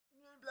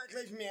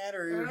Lives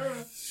Matter.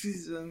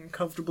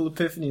 Uncomfortable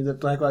epiphany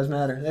that Black Lives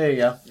Matter. There you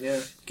go. Yeah,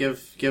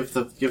 give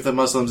the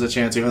Muslims a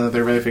chance, even though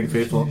they're raping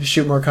people.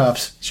 Shoot more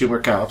cops. Shoot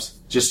more cops.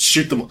 Just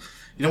shoot them.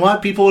 You know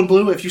what? People in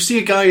blue. If you see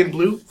a guy in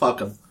blue,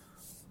 fuck him.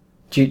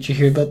 Did you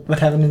hear about what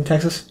happened in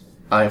Texas?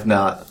 I have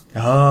not.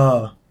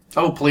 Oh.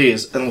 Oh,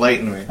 please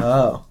enlighten me.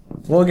 Oh.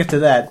 We'll get to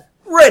that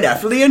right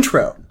after the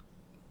intro.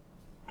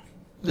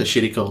 The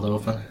shitty cold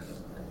open.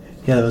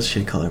 Yeah, that was a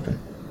shitty cold open.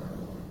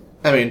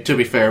 I mean, to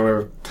be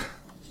fair,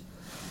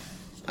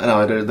 I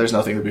know there's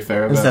nothing to be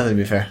fair about. There's nothing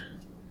to be fair.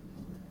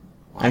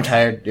 I'm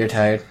tired. You're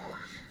tired.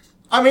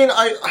 I mean,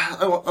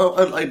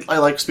 I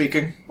like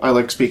speaking. I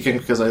like speaking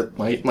because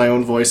my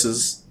own voice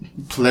is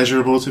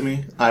pleasurable to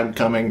me. I'm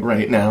coming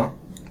right now.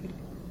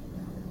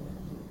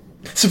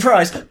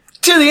 Surprise!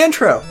 To the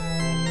intro!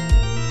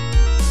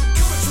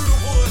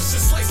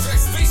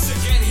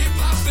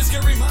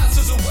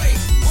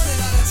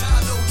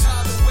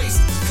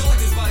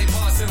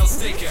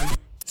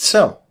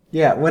 So,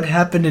 yeah, what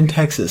happened in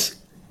Texas?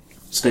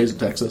 Stays in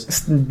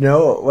Texas.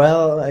 No,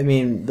 well, I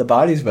mean, the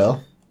bodies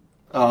will.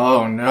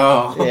 Oh,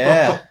 no.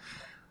 Yeah.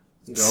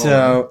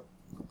 So,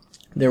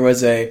 there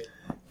was a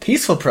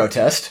peaceful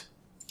protest.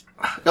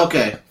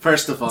 Okay,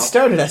 first of all. It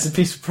started as a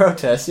peaceful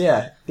protest,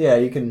 yeah. Yeah,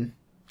 you can...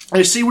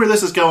 I see where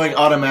this is going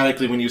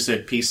automatically when you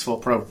said peaceful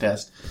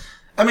protest.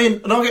 I mean,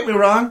 don't get me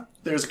wrong.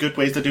 There's good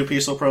ways to do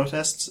peaceful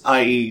protests,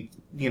 i.e.,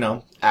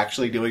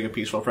 actually doing a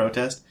peaceful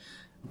protest.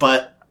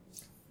 But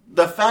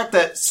the fact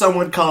that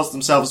someone calls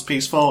themselves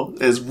peaceful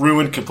is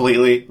ruined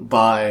completely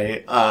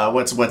by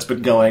what's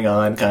been going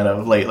on kind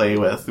of lately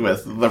with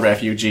the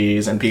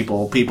refugees and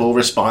people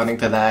responding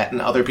to that and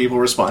other people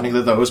responding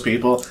to those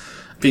people.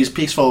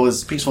 Peaceful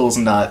is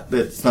not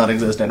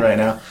existent right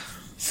now.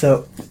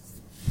 So,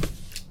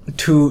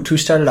 to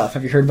start it off,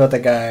 have you heard about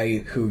that guy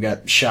who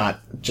got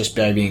shot just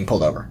by being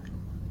pulled over?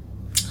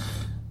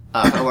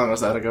 How long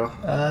was that ago?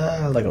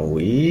 Like a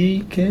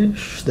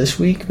week-ish? This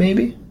week,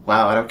 maybe?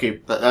 Wow, I don't pay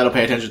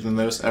attention to the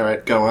news.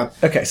 Alright, go on.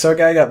 Okay, so a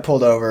guy got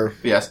pulled over.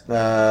 Yes.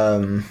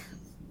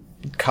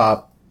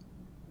 Cop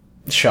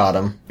shot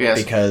him.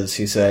 Yes. Because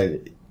he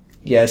said,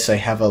 yes, I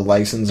have a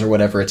license or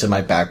whatever, it's in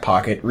my back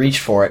pocket. Reached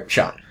for it,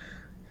 shot.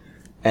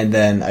 And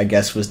then, I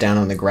guess, was down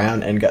on the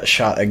ground and got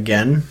shot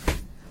again.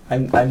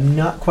 I'm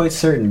not quite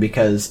certain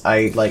because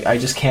I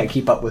just can't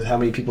keep up with how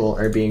many people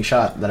are being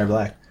shot that are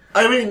black.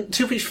 I mean,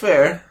 to be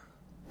fair,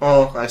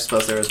 well, I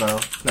suppose there is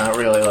not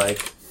really,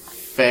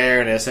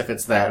 fairness if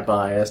it's that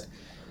biased.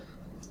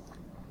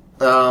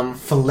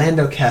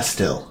 Philando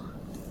Castile.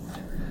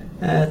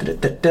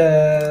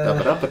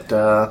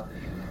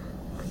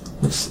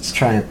 Let's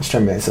try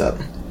and make this up.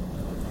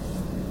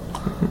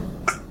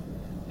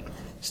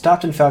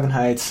 Stopped in Falcon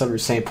Heights, suburb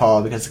of St.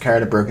 Paul, because the car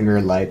had a broken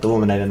rear light. The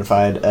woman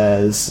identified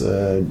as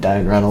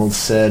Diane Reynolds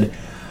said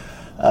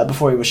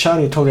before he was shot,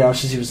 he told the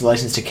officers he was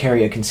licensed to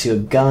carry a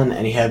concealed gun,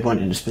 and he had one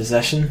in his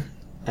possession.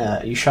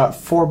 You shot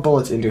 4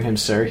 bullets into him,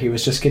 sir. He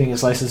was just getting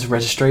his license and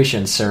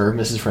registration, sir,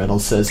 Mrs.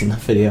 Reynolds says in the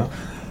video.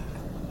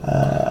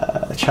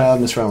 The child,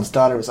 Miss Reynolds'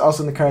 daughter, was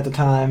also in the car at the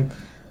time.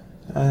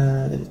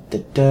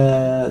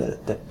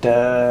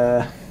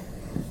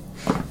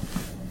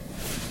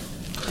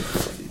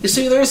 You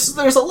see, there's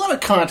a lot of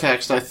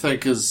context I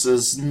think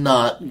is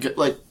not good.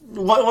 Like,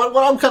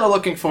 what I'm kind of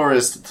looking for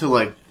is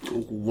to,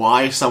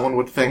 why someone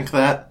would think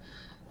that.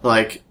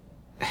 Like,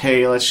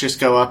 hey, let's just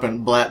go up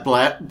and blat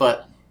blat,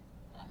 but...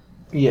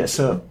 Yeah,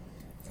 so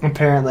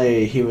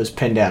apparently he was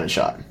pinned down and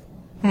shot.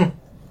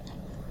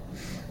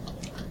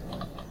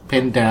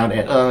 Pinned down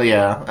and... Oh,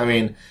 yeah. I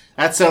mean,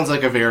 that sounds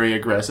like a very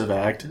aggressive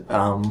act.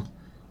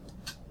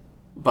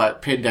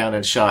 But pinned down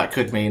and shot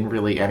could mean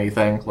really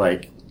anything.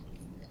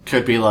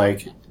 Could be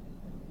I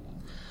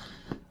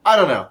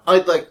don't know.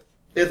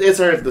 It's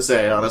hard to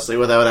say, honestly,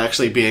 without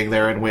actually being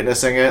there and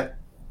witnessing it.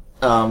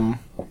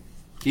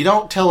 You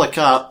don't tell a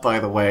cop,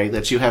 by the way,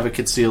 that you have a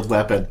concealed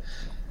weapon.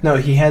 No,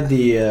 he had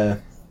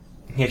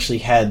he actually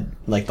had,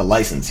 the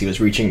license. He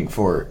was reaching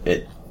for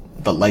it,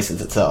 the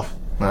license itself.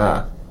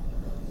 I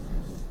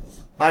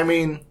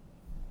mean...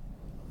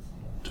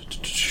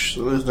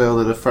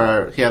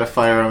 he had a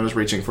firearm and was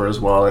reaching for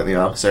his wallet, the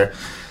officer.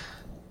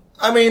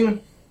 I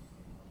mean...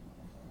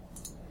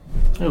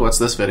 Ooh, what's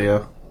this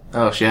video?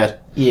 Oh,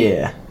 shit.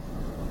 Yeah.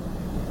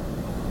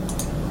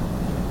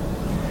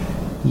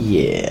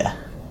 Yeah.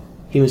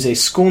 He was a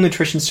school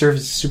nutrition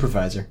services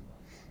supervisor.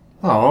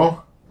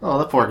 Oh,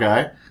 the poor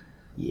guy.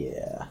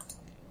 Yeah.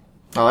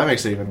 Oh, that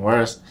makes it even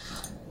worse.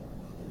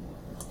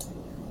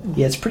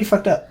 Yeah, it's pretty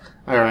fucked up.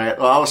 Alright,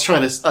 well, I was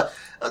trying to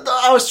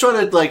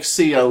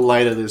see a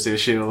light of this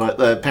issue, but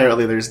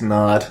apparently there's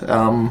not.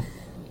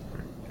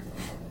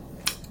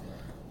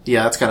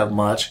 Yeah, that's kind of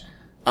much.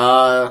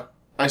 I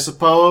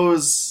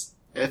suppose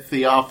if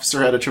the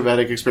officer had a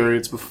traumatic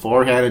experience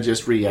beforehand and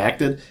just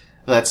reacted,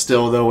 that's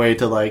still no way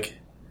to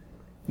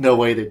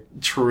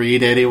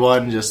treat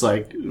anyone just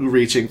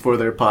reaching for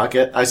their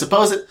pocket. I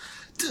suppose it,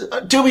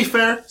 to be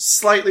fair,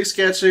 slightly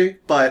sketchy,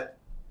 but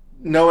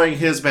knowing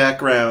his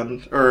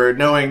background or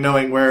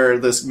knowing where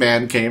this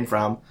man came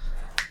from,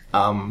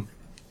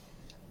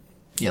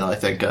 I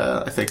think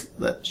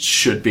that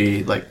should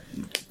be like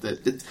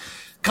the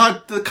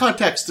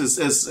context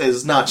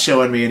is not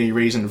showing me any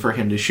reason for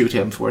him to shoot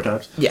him 4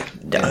 times. Yeah,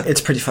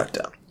 it's pretty fucked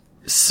up.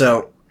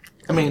 So,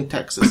 I mean,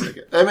 Texas.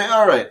 I mean,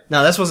 all right.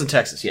 No, this wasn't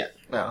Texas yet.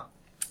 No,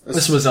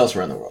 this was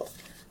elsewhere in the world.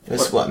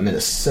 This what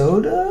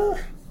Minnesota?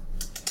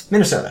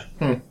 Minnesota.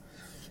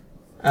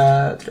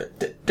 I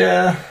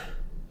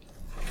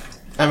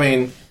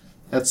mean,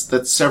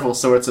 that's several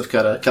sorts of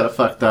kind of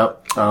fucked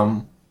up.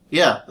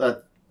 Yeah,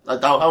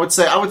 I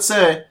would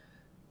say,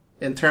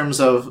 in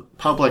terms of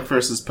public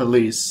versus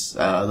police,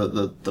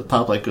 the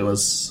public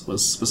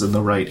was in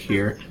the right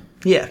here.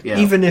 Yeah,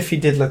 even if he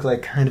did look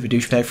like kind of a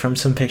douchebag from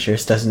some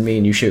pictures, doesn't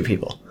mean you shoot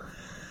people.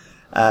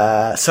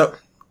 So,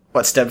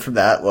 what stemmed from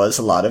that was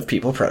a lot of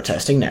people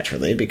protesting,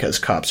 naturally, because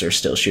cops are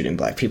still shooting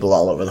black people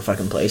all over the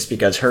fucking place,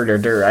 because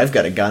herder, I've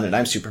got a gun and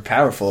I'm super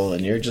powerful,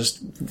 and you're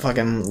just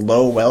fucking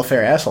low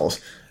welfare assholes.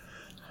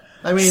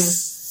 I mean,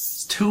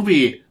 to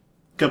be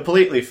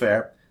completely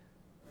fair,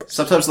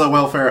 sometimes low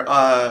welfare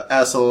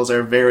assholes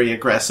are very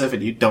aggressive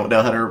and you don't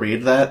know how to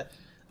read that.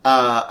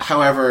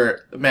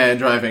 However, a man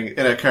driving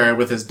in a car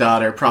with his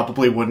daughter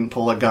probably wouldn't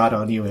pull a gun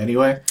on you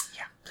anyway.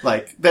 Yeah.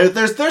 Like,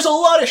 there's a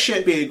lot of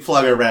shit being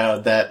flung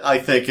around that I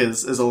think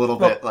is a little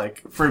bit,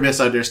 like, for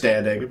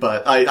misunderstanding,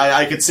 but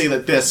I could see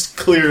that this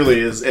clearly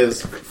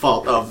is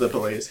fault of the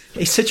police.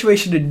 A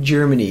situation in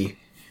Germany,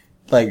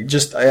 like,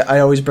 I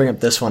always bring up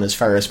this one as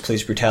far as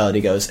police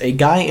brutality goes. A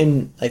guy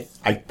in,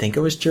 I think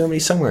it was Germany,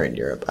 somewhere in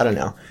Europe, I don't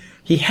know.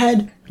 He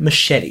had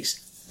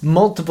machetes.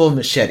 Multiple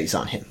machetes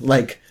on him.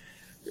 Like,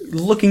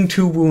 looking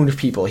to wound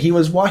people. He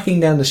was walking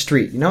down the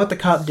street. You know what the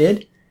cop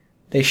did?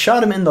 They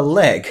shot him in the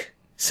leg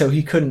so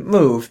he couldn't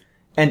move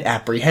and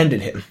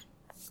apprehended him.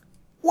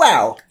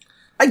 Wow.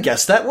 I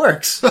guess that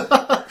works.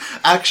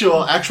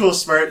 Actual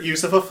smart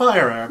use of a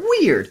firearm.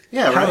 Weird.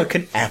 Yeah, right. How it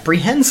could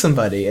apprehend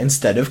somebody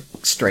instead of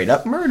straight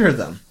up murder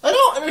them. I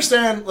don't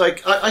understand,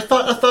 like, I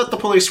thought the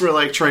police were,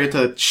 like, trying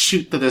to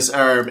shoot to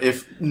disarm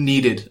if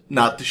needed,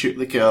 not to shoot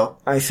to kill.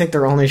 I think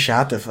they're only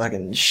shot to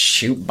fucking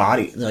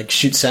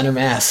shoot center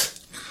mass.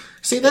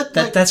 See,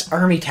 that's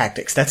army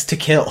tactics. That's to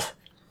kill.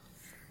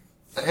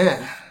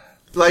 Yeah.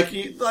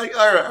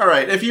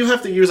 Alright, if you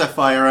have to use a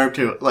firearm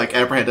to, like,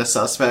 apprehend a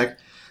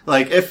suspect,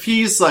 like, if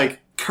he's, like,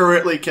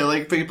 currently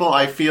killing people,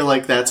 I feel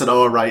like that's an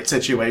alright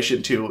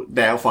situation to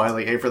now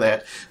finally aim for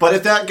that. But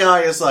if that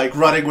guy is, like,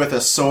 running with a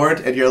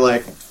sword and you're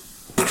like,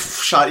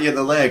 shot you in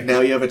the leg,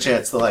 now you have a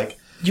chance to, like...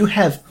 You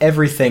have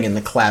everything in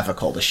the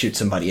clavicle to shoot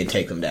somebody and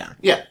take them down.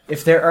 Yeah.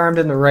 If they're armed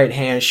in the right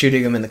hand,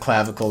 shooting them in the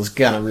clavicle is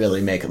gonna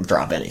really make them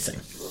drop anything.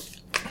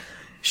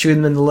 Shoot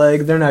them in the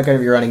leg, they're not gonna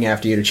be running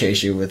after you to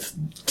chase you with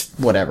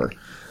whatever.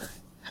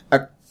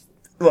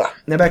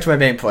 Now back to my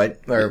main point,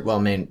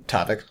 main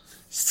topic.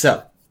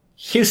 So,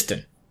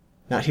 Houston.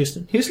 Not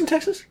Houston. Houston,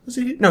 Texas? Was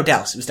it? No,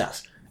 Dallas. It was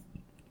Dallas.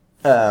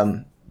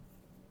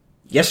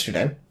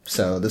 Yesterday.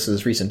 So this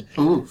is recent.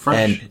 Ooh, fresh.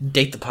 And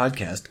date the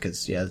podcast,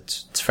 because, yeah,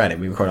 it's Friday.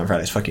 We record on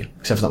Fridays. Fuck you.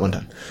 Except for that one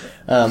time.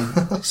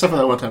 Except for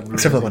that one time.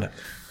 Except for that one time.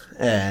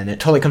 And it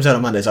totally comes out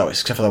on Mondays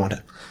always, except for that one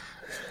time.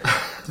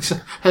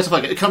 That's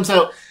fuck it. It comes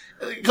out...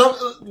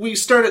 we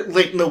start it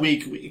late in the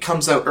week. It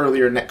comes out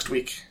earlier next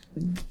week.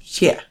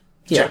 Yeah.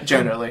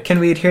 Generally. Can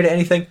we adhere to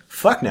anything?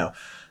 Fuck no.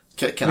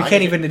 We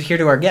can't even adhere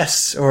to our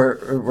guests or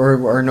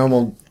our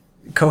normal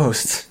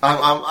co-hosts.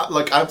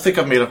 I think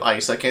I'm made of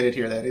ice. I can't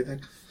adhere to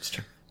anything. It's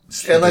true.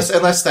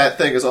 Unless that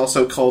thing is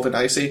also cold and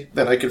icy,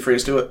 then I can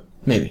freeze to it.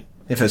 Maybe.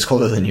 If it's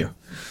colder than you.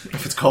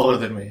 If it's colder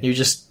than me. You're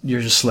just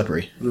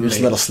slippery. You're just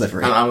a little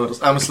slippery.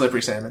 I'm a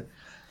slippery salmon.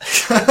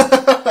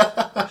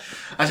 I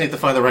just need to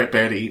find the right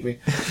bear to eat me.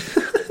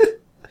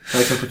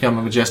 I can become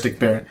a majestic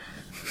bear.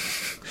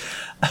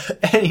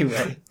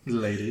 Anyway.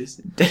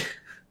 Ladies.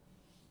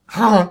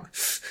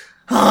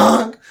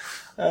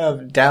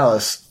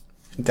 Dallas.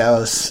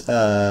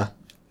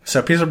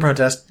 So peaceful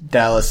protest,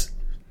 Dallas.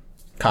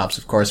 Cops,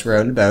 of course, were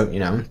out and about,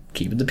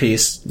 keeping the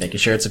peace, making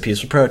sure it's a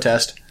peaceful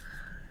protest.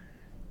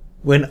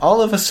 When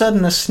all of a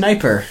sudden a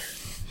sniper,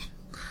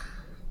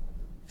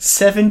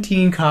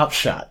 17 cops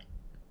shot.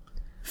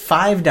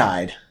 5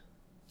 died.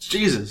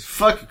 Jesus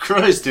fucking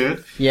Christ,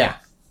 dude. Yeah.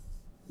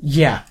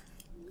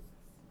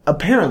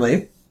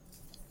 Apparently,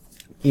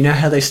 you know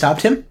how they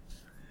stopped him?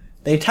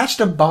 They attached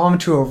a bomb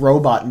to a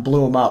robot and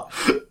blew him up.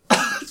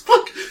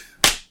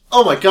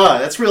 Oh my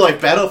god, that's real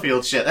life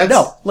Battlefield shit.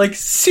 No,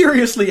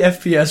 seriously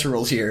FPS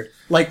rules here.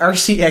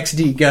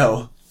 RCXD,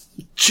 go.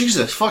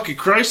 Jesus fucking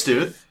Christ,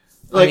 dude.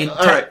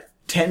 Alright.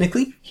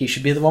 Technically, he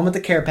should be the one with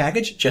the care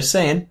package. Just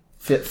saying.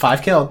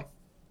 5 killed.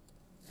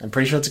 I'm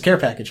pretty sure it's a care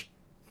package.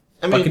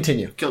 But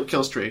continue.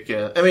 Kill streak,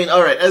 yeah.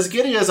 Alright, as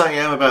giddy as I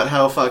am about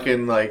how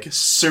fucking,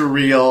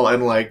 surreal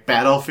and,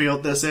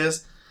 Battlefield this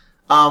is,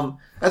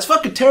 that's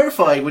fucking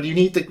terrifying when you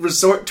need to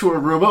resort to a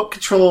remote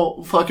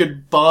control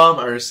fucking bomb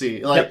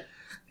RC. Yep.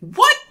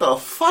 What the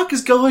fuck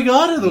is going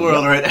on in the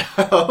world right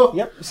now?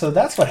 Yep, so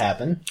that's what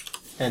happened.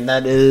 And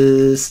that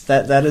is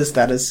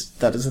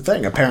the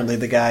thing. Apparently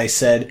the guy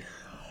said,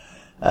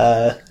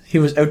 he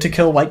was out to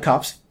kill white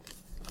cops.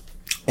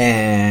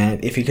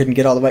 And if he couldn't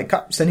get all the white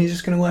cops, then he's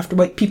just going to go after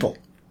white people.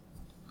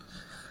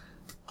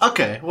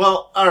 Okay,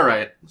 well,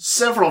 alright.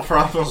 Several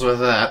problems with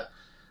that.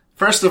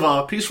 First of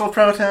all, peaceful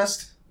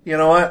protest, you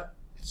know what?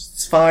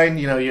 It's fine,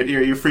 you know,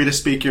 you're free to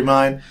speak your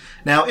mind.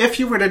 Now, if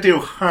you were to do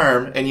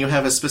harm and you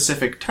have a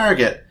specific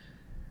target,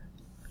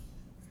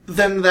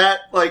 then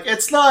that, like,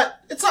 it's not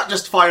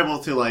justifiable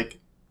to,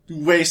 like,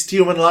 waste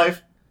human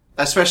life.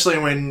 Especially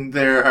when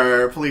there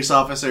are police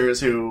officers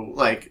who,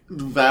 like,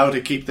 vow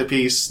to keep the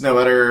peace no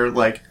matter,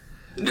 like,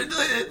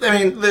 I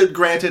mean,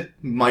 granted,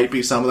 might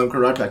be some of them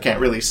corrupt, I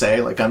can't really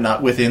say, like, I'm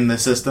not within the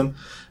system.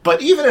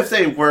 But even if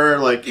they were,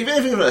 like,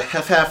 even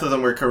if half of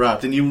them were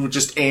corrupt and you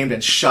just aimed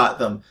and shot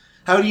them,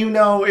 how do you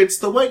know it's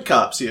the white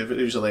cops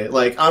usually?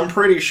 Like, I'm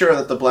pretty sure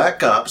that the black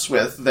cops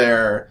with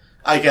their,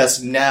 I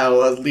guess now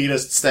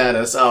elitist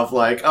status of,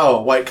 like,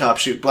 oh, white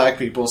cops shoot black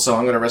people, so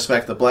I'm gonna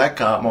respect the black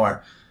cop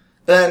more.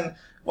 Then,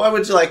 why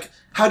would you, like,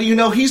 how do you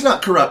know he's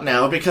not corrupt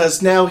now?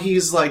 Because now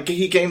he's, like,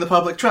 he gained the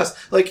public trust.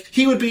 Like,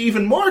 he would be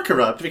even more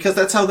corrupt because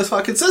that's how this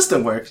fucking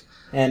system works.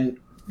 And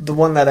the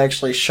one that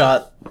actually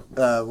shot,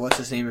 what's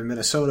his name in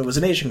Minnesota was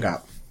an Asian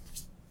cop.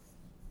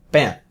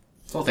 Bam.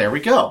 Well, there we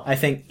go. I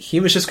think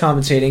he was just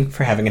compensating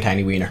for having a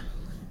tiny wiener.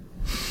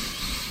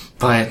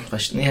 Fine.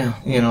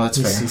 Yeah, you know,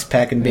 that's fair. He's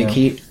packing big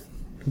heat,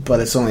 but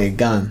it's only a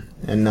gun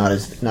and not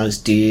his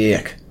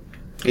dick.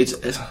 It's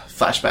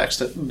flashbacks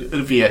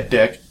to Viet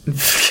Dick.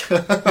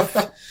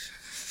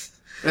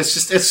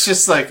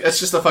 It's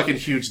just a fucking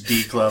huge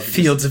D club.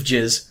 Fields of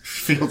jizz.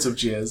 Fields of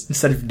jizz.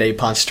 Instead of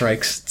napalm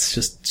strikes, it's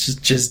just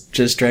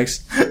jizz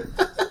strikes.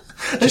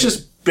 It's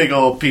just big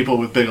old people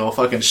with big old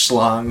fucking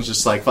schlongs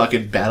just like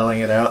fucking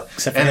battling it out.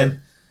 Except for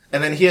him.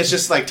 And then he has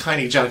just like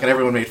tiny junk and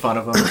everyone made fun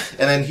of him.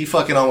 And then he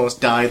fucking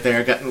almost died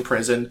there, got in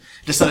prison,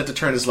 decided to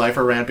turn his life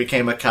around,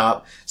 became a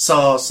cop,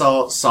 saw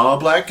a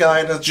black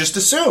guy and just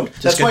assumed.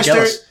 That's why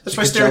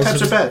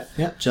stereotypes are bad.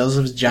 Yeah, jealous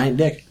of his giant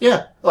dick.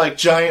 Yeah, like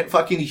giant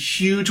fucking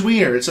huge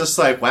wiener. It's just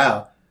like,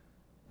 wow.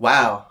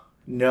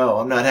 No,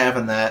 I'm not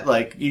having that.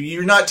 Like,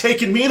 you're not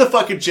taking me to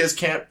fucking jizz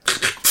camp.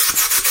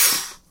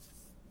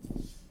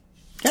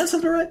 Yeah, that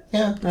sounds right.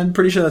 Yeah. I'm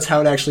pretty sure that's how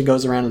it actually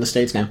goes around in the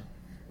States now.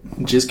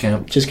 Jizz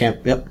camp. Jizz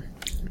camp, yep.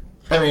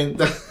 I mean,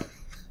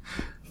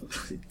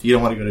 you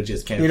don't want to go to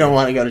jizz camp. You don't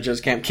want to go to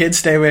jizz camp. Kids,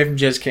 stay away from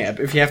jizz camp.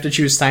 If you have to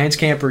choose science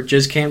camp or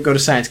jizz camp, go to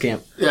science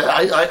camp. Yeah,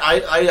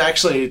 I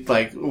actually,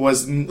 like,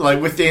 was,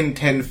 like, within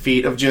 10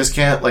 feet of jizz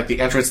camp, like,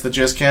 the entrance to the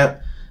jizz camp,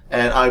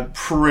 and I'm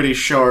pretty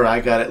sure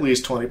I got at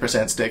least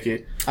 20%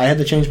 sticky. I had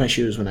to change my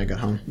shoes when I got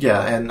home.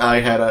 Yeah, and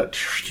I had a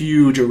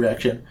huge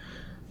erection.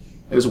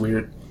 It was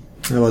weird.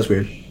 It was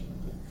weird.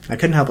 I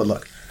couldn't help but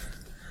look.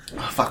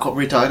 Oh, fuck, what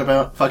were we talking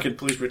about? Fucking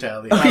police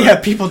brutality. Oh, yeah,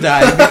 people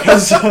died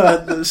because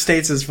the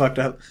States is fucked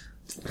up.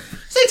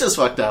 States is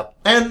fucked up.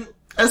 And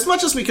as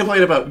much as we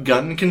complain about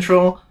gun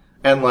control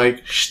and,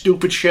 like,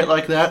 stupid shit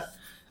like that,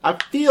 I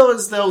feel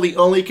as though the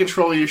only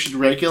control you should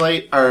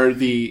regulate are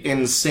the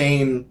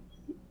insane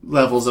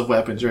levels of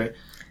weapons, right?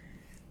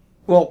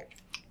 Well,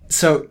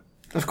 so,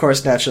 of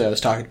course, naturally I was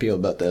talking to people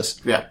about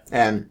this. Yeah.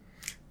 And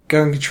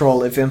gun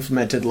control, if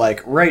implemented,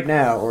 like, right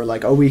now or,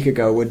 like, a week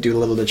ago, would do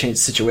little to change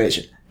the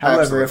situation.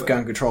 However, Absolutely. if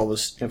gun control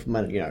was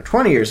implemented,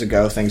 20 years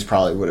ago, things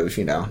probably would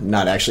have,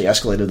 not actually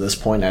escalated to this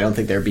point. I don't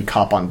think there would be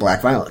cop on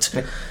black violence.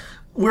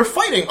 We're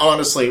fighting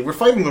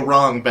the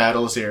wrong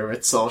battles here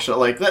with social.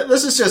 Like,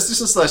 this is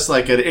just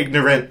like an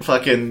ignorant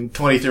fucking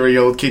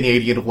 23-year-old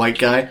Canadian white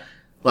guy,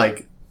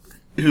 like,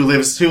 who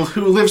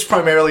lives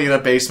primarily in a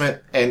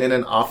basement and in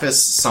an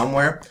office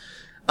somewhere.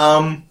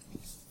 Like,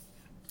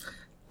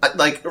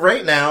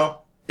 right now,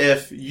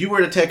 if you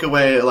were to take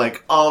away,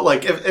 like, all,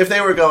 like, if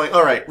they were going,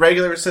 alright,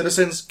 regular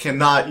citizens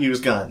cannot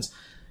use guns,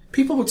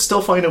 people would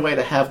still find a way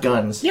to have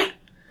guns. Yeah.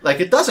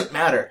 Like, it doesn't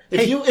matter.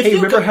 If you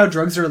remember how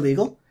drugs are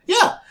illegal?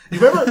 Yeah.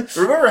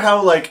 Remember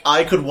how, like,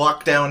 I could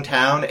walk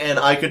downtown and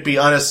I could be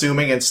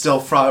unassuming and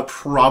still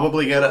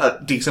probably get a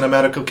decent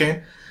amount of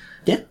cocaine?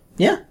 Yeah.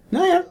 Yeah.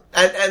 No, yeah.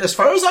 And as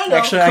far as I know...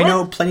 Actually, I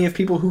know plenty of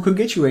people who could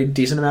get you a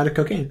decent amount of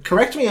cocaine.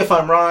 Correct me if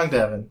I'm wrong,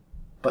 Devin,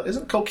 but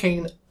isn't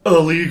cocaine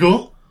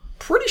illegal?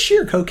 Pretty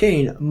sure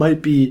cocaine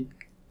might be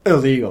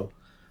illegal.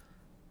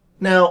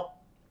 Now,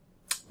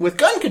 with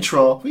gun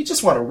control, we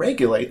just want to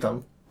regulate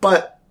them.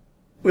 But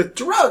with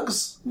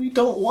drugs, we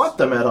don't want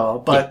them at all.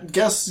 But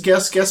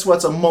guess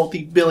what's a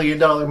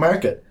multi-billion-dollar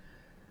market?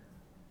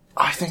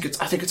 I think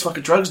it's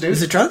fucking drugs, dude.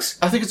 Is it drugs?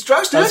 I think it's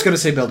drugs, dude. I was gonna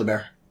say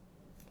Build-A-Bear.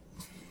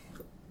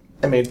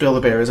 I mean,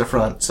 Build-A-Bear is a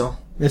front, so...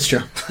 It's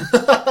true.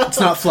 It's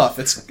not fluff.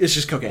 It's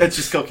just cocaine. It's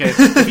just cocaine.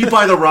 If you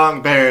buy the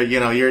wrong bear,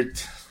 you're...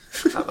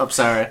 I'm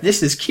sorry.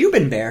 This is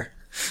Cuban Bear.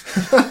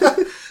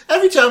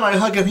 Every time I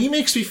hug him, he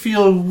makes me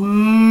feel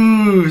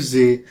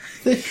woozy.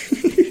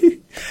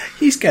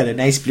 He's got a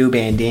nice blue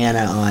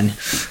bandana on.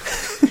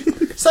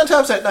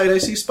 Sometimes at night I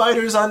see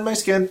spiders on my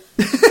skin.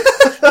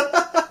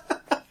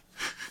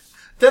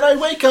 Then I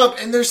wake up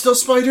and there's still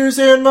spiders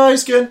in my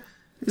skin.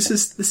 This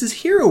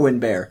is Heroin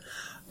Bear.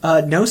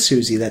 No,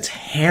 Susie, that's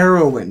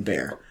Heroin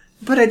Bear.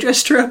 But I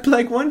dressed her up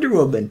like Wonder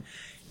Woman.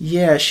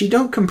 Yeah, she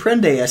don't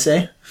comprende,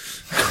 essay.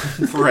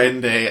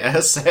 Brende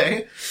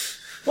essay.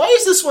 Why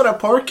is this one a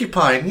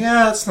porcupine?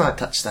 Yeah, let's not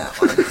touch that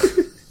one.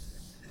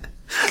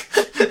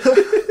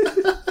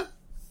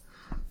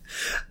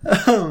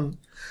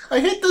 I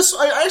hit this.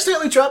 I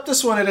accidentally dropped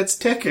this one and it's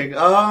ticking.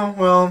 Oh,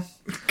 well.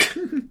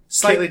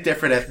 Slightly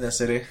different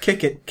ethnicity.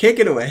 Kick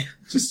it away.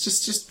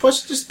 Just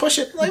push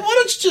it. Like, why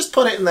don't you just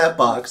put it in that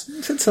box?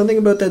 You said something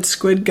about that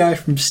squid guy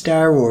from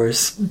Star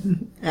Wars.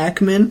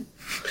 Ackman?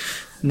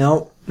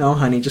 No,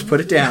 honey, just put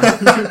it down.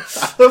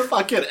 The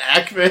fucking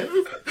Ackman.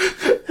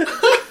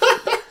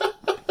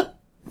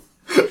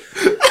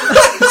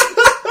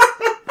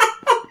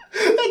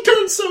 That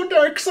turned so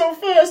dark so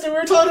fast, and we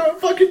were talking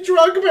about fucking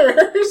drug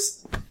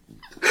bears.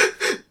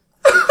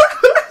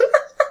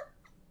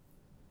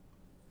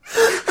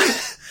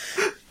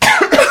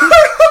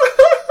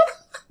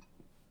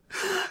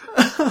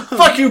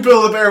 Fuck you,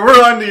 Bill the Bear.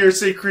 We're on to your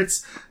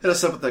secrets. Hit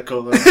us up with that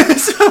collab.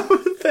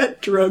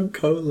 That drug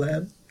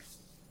collab.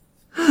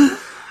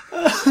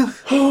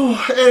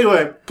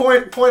 Anyway,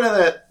 point of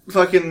that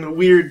fucking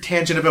weird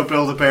tangent about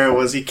Bill the Bear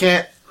was you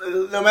can't,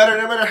 no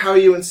matter how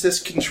you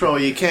insist control,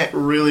 you can't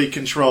really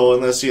control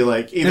unless you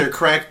like either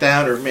crack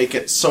down or make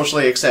it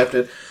socially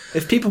accepted.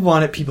 If people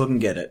want it, people can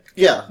get it.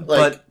 Yeah,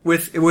 like, but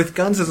with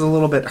guns, it's a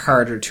little bit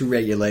harder to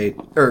regulate,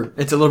 or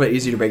it's a little bit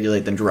easier to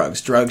regulate than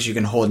drugs. Drugs you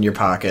can hold in your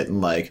pocket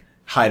and like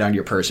hide on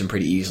your person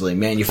pretty easily,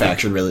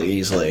 manufactured really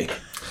easily.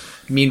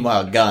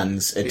 Meanwhile,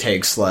 guns, it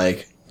takes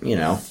like, you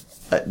know,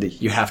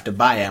 you have to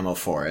buy ammo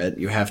for it.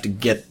 You have to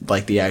get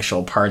like the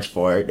actual parts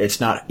for it. It's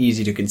not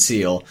easy to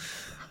conceal.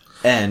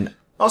 And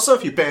also,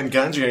 if you ban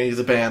guns, you're going to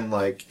need to ban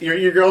like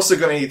you're also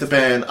going to need to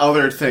ban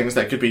other things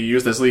that could be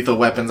used as lethal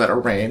weapons at a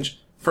range.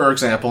 For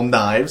example,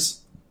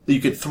 knives. You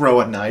could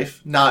throw a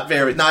knife. Not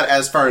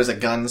as far as a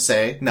gun,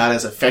 say. Not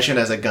as efficient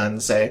as a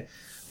gun, say.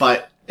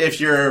 But if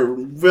you're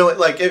really,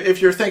 like,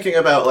 if you're thinking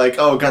about, like,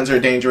 oh, guns are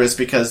dangerous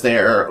because they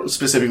are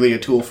specifically a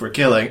tool for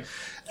killing,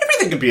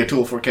 everything can be a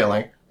tool for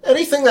killing.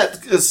 Anything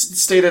that is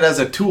stated as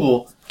a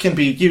tool can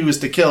be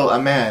used to kill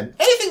a man.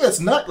 Anything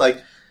that's not,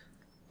 like,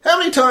 how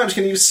many times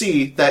can you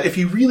see that if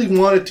you really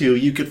wanted to,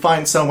 you could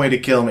find some way to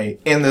kill me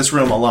in this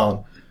room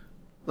alone?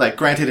 Like,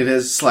 granted, it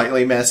is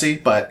slightly messy,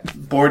 but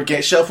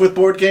shelf with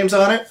board games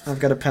on it.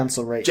 I've got a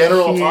pencil right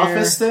General here.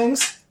 office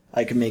things.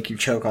 I can make you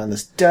choke on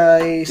this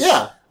dice.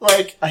 Yeah,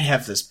 like, I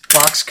have this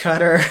box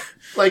cutter.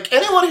 like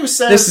anyone who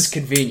says This is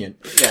convenient.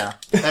 yeah,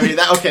 I mean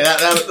that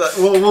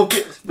we'll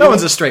get That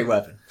one's a straight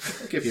weapon.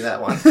 I'll give you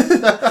that one.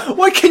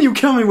 What can you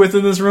kill me with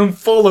in this room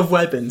full of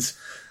weapons?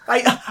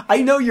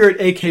 I know you're an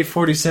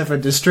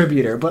AK-47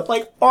 distributor, but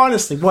like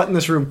honestly, what in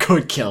this room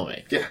could kill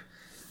me? Yeah.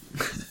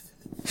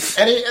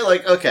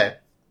 Okay.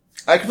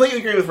 I completely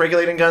agree with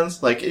regulating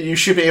guns. Like, you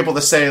should be able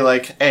to say,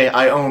 like, hey,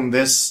 I own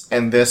this,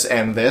 and this,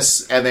 and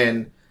this, and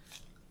then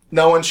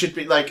no one should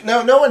be like,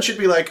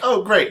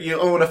 oh, great, you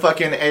own a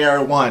fucking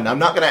AR-1. I'm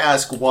not gonna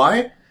ask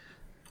why.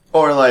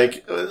 Or,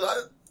 like,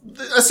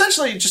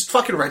 essentially, just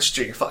fucking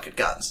register your fucking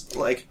guns.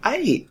 Like,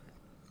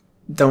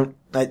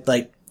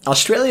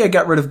 Australia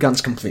got rid of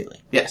guns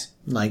completely. yes.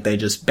 Like, they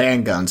just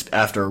banned guns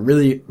after a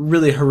really,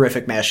 really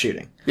horrific mass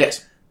shooting.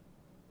 Yes.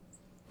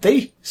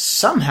 They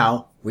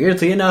somehow,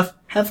 weirdly enough,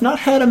 have not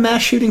had a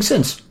mass shooting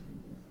since.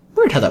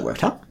 Weird how that worked,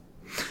 huh?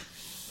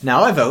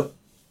 Now I vote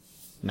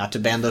not to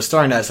ban those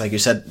throwing knives, like you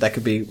said, that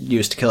could be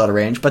used to kill at a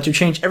range, but to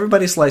change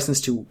everybody's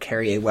license to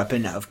carry a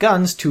weapon of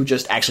guns to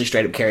just actually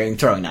straight up carrying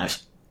throwing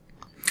knives.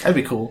 That'd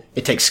be cool.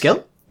 It takes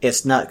skill.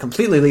 It's not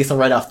completely lethal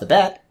right off the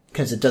bat,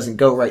 because it doesn't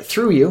go right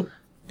through you.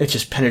 It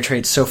just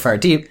penetrates so far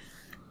deep.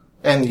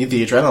 And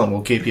the adrenaline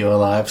will keep you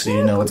alive, so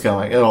you know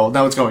it'll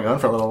know what's going on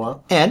for a little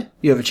while. And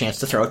you have a chance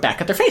to throw it back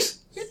at their face.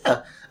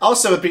 Yeah.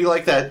 Also, it'd be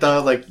like that,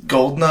 like,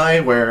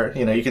 GoldenEye, where,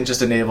 you know, you can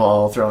just enable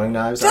all throwing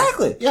knives.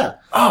 Exactly. Yeah.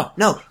 Oh,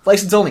 no.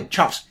 License only.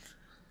 Chops.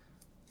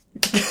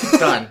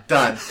 Done.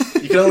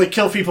 You can only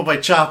kill people by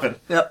chopping.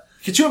 Yep.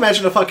 Could you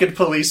imagine a fucking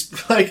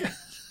police, like,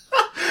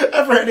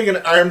 apprehending an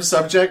armed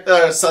suspect,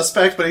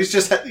 but it's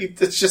just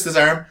his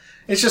arm.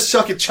 It's just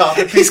fucking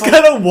chopping people. He's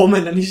got a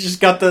woman and he's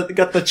just got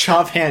the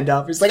chop hand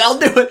up. He's like, I'll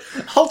do it.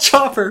 I'll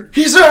chop her.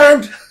 He's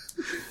armed!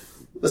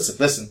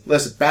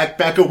 Listen.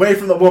 Back away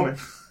from the woman.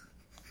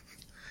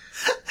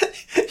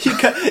 You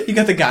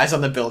got the guys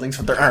on the buildings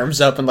with their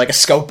arms up and like a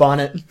scope on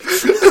it.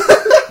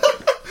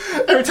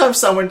 Every time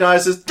someone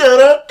dies, it's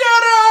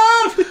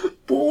da-da-da-da!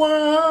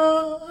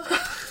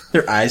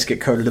 Their eyes get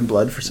coated in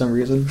blood for some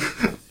reason.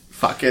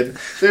 Fucking,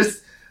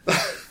 there's,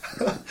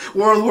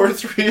 World War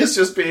III is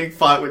just being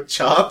fought with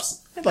chops.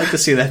 I'd like to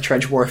see that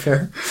trench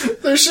warfare.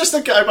 There's just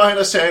a guy behind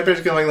a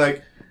sandbridge going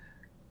like,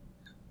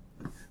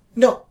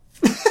 no.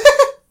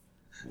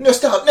 No,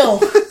 stop,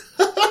 no.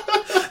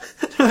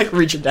 Like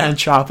reaching down,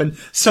 chopping.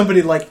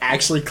 Somebody like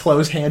actually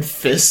close hand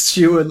fists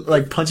you and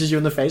like punches you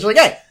in the face. You're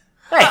like, hey!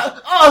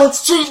 Oh,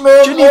 it's cheap,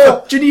 man!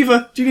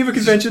 Geneva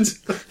Conventions.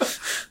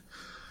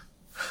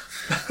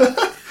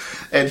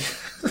 And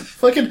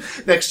fucking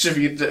next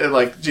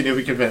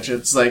Geneva Convention,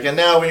 it's like, and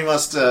now we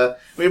must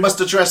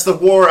address the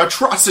war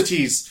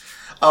atrocities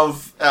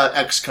of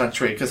X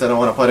country, because I don't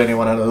want to put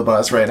anyone under the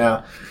bus right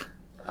now.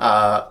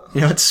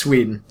 You know, it's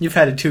Sweden. You've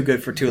had it too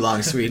good for too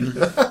long, Sweden.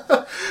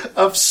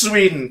 Of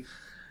Sweden.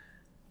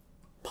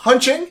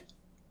 Punching?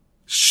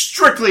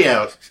 Strictly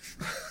out.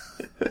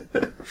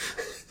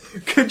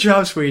 Good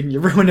job, Sweden. You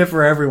ruined it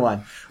for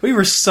everyone. We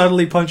were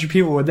subtly punching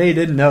people when they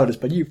didn't notice,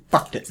 but you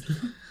fucked it.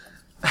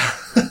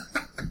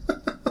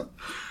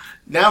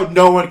 Now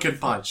no one can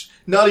punch.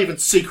 Not even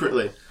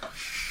secretly.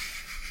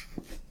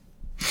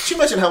 Could you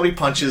imagine how many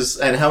punches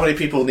and how many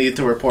people need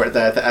to report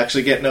that to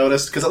actually get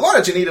noticed? Because a lot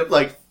of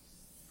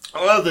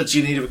the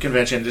Geneva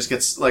Convention just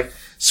gets, like,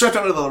 swept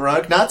under the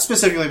rug. Not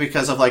specifically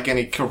because of, like,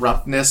 any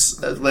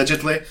corruptness,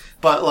 allegedly,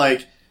 but,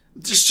 like,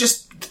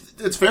 just,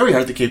 it's very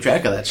hard to keep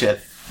track of that shit.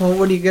 Well,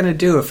 what are you gonna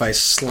do if I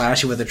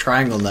slash you with a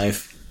triangle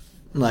knife?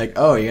 Like,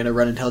 oh, you're gonna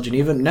run and tell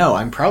Geneva? No,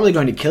 I'm probably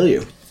going to kill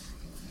you.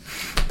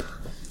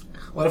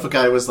 What if a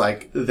guy was,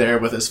 like, there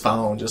with his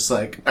phone, just,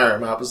 like,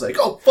 arm up, was like,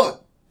 oh,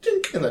 fuck,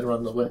 and then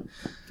run away.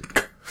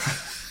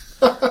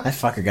 That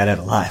fucker got out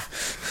alive.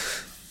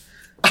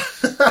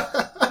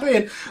 I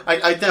mean,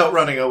 I doubt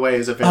running away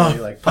is a very,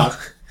 like, pop.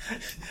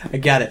 I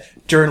got it.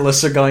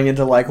 Journalists are going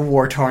into, like,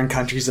 war-torn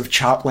countries of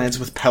chop lands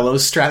with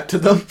pillows strapped to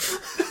them.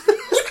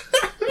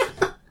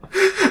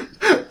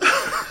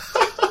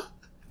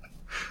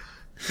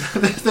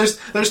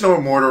 There's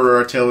no mortar or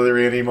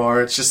artillery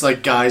anymore. It's just,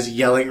 like, guys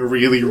yelling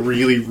really,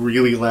 really,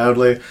 really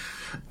loudly.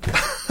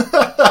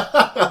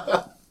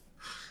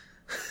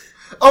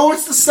 Oh,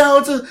 it's the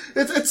sounds of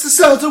it's the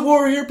sounds of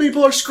war here.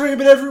 People are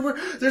screaming everywhere.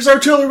 There's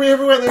artillery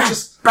everywhere. They're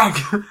just bang,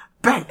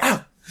 bang,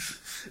 ow.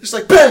 Just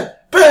like bang,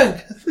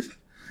 bang.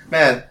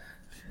 Man,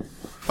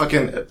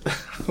 fucking,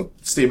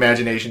 it's the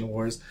imagination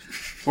wars.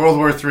 World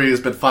War III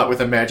has been fought with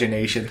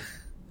imagination.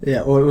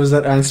 Yeah, what was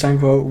that Einstein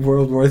quote?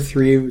 World War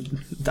III.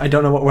 I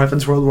don't know what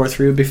weapons World War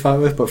III would be fought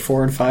with, but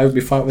 4 and 5 would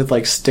be fought with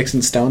like sticks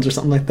and stones or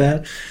something like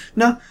that.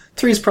 No,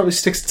 3 is probably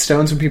sticks and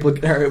stones when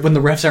when the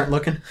refs aren't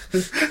looking.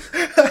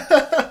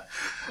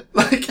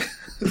 Like,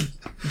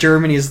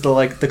 Germany is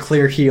the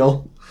clear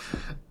heel.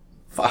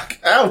 Fuck.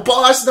 Ow,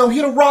 boss! No,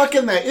 hit a rock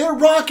in that! Hit a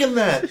rock in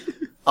that!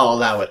 I'll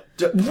allow it.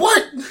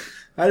 What?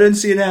 I didn't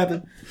see it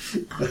happen.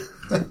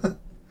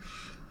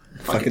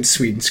 Fucking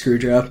Sweden screw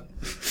job.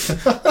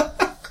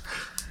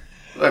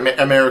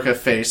 America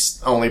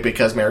face, only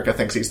because America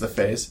thinks he's the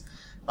face.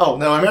 Oh,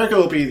 no, America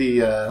will be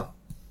the,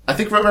 I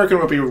think America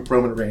will be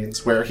Roman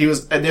Reigns, where he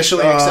was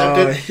initially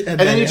accepted, and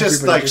then he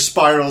just, like,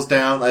 spirals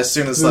down as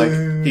soon as, like,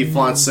 he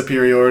flaunts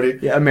superiority.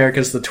 Yeah,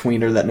 America's the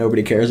tweener that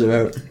nobody cares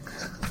about.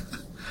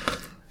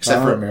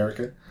 Except for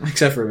America.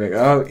 Except for America.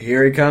 Oh,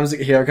 here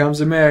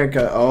comes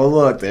America. Oh,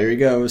 look, there he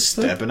goes,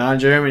 stepping on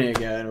Germany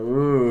again.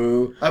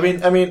 Ooh. I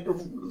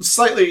mean,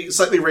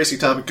 slightly racy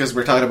topic because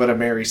we're talking about a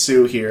Mary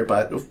Sue here,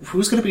 but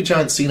who's going to be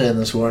John Cena in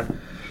this war?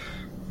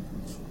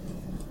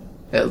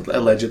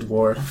 Alleged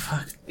war. Oh,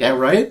 fuck. Yeah,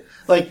 right?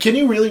 Like, can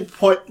you really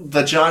put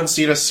the John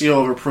Cena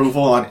seal of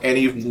approval on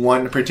any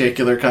one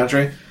particular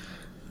country?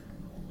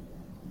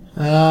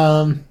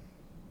 Finland.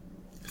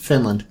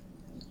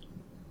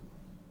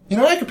 You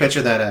know, I could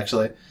picture that,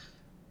 actually.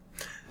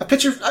 A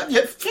picture...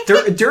 yeah.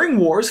 During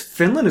wars,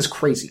 Finland is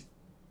crazy.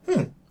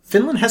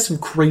 Finland has some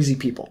crazy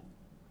people.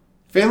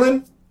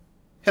 Finland,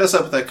 hit us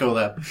up with that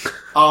collab.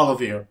 All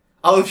of you.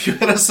 All of you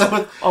hit us up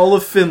with... All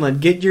of Finland.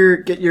 Get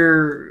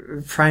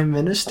your prime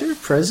minister?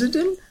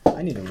 President?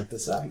 I need to look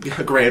this up.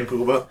 Grand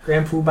Poobah.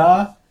 Grand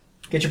Poobah?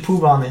 Get your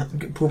Poobah on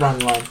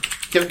the line.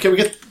 Can we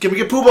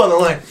get Poobah on the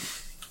line?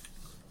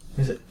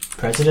 Is it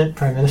President?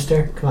 Prime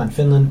Minister? Come on,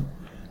 Finland.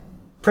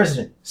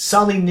 President.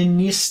 Sauli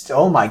Niinistö.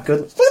 Oh my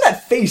goodness. Look at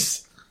that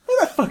face.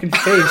 Look at that fucking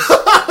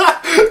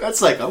face.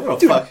 That's like, oh, what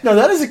the fuck. No,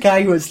 that is a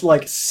guy who is,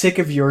 like, sick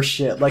of your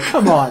shit. Like,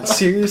 come on,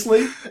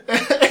 seriously?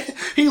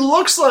 He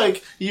looks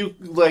like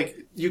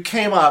you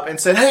came up and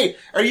said, hey,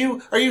 are you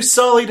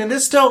Sauli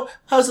Niinistö?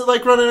 How's it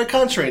like running a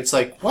country? It's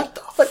like, what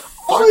the fuck?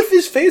 All of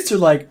his face are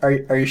like, are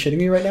you shitting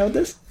me right now with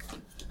this?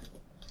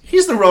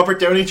 He's the Robert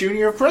Downey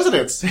Jr. of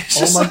presidents. He's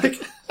just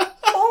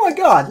oh my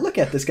god, look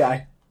at this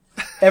guy.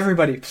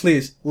 Everybody,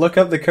 please, look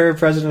up the current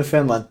president of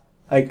Finland.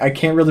 I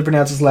can't really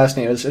pronounce his last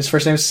name. His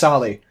first name is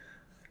Sauli.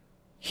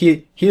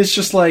 He is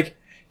just like,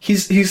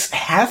 he's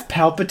half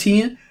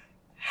Palpatine,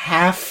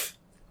 half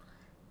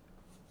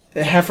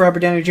Robert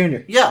Downey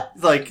Jr. Yeah,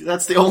 like,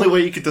 that's the only way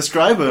you could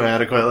describe him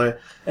adequately.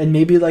 And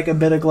maybe like a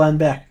bit of Glenn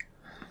Beck.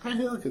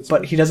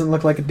 But he doesn't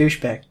look like a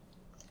douchebag.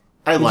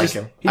 I like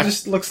him. He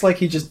just looks like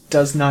he just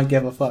does not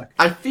give a fuck.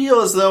 I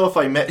feel as though if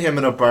I met him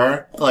in a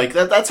bar, like,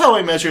 that's how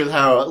I measure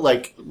how,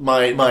 like,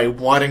 my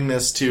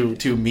wantingness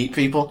to meet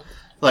people.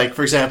 Like,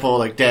 for example,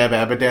 like, Dab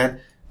Abadan.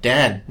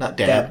 Dan, not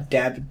Dab.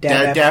 Dab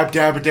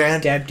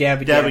Abadan. Dab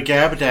Dabby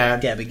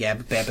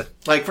Gabadan.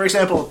 Like, for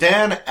example,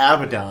 Dan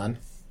Abadan.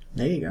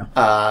 There you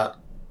go.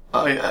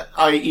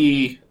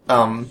 I.e.,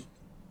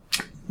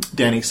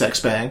 Danny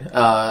Sexbang.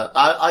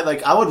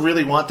 I would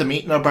really want to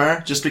meet in a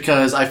bar just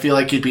because I feel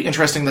like he'd be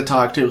interesting to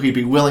talk to, he'd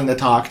be willing to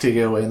talk to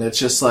you, and it's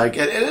just like,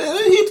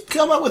 he'd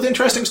come up with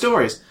interesting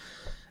stories.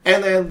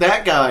 And then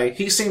that guy,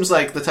 he seems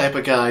like the type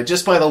of guy,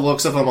 just by the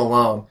looks of him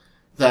alone,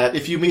 that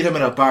if you meet him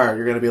in a bar,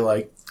 you're gonna be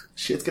like,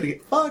 shit's gonna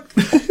get fucked.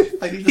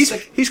 I need this.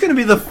 He's gonna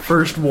be the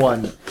first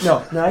one.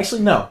 No,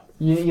 actually, no.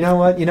 You know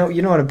what? You know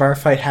when a bar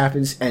fight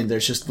happens, and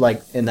there's just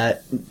like in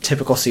that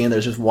typical scene,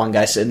 there's just one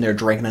guy sitting there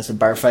drinking as the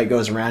bar fight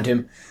goes around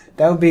him.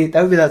 That would be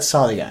that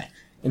solid guy.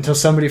 Until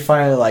somebody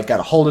finally like got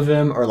a hold of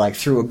him, or like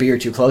threw a beer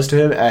too close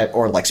to him,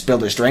 or like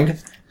spilled his drink.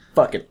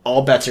 Fucking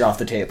all bets are off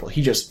the table.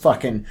 He just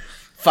fucking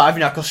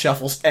 5-knuckle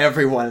shuffles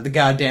everyone at the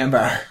goddamn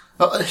bar.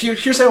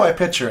 Here's how I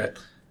picture it.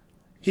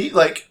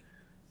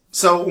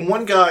 So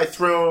one guy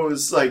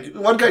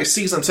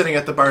sees him sitting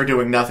at the bar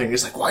doing nothing.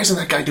 He's like, why isn't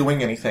that guy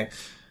doing anything?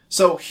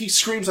 So he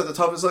screams at the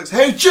top of his lungs,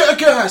 hey,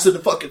 jackass! And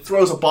fucking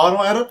throws a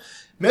bottle at him.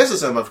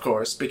 Misses him, of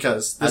course,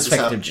 because I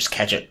expect him to just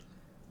catch it.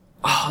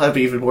 Oh, that'd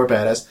be even more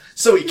badass.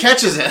 So he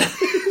catches it.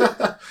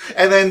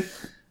 And then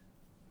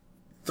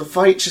the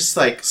fight just,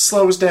 like,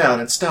 slows down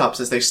and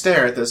stops as they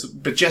stare at this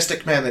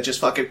majestic man that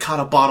just fucking caught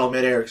a bottle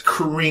midair,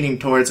 careening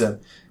towards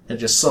him, and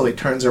just slowly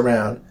turns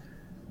around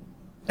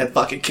and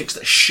fucking kicks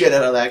the shit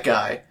out of that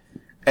guy.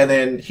 And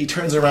then he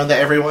turns around to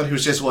everyone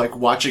who's just, like,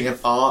 watching in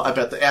awe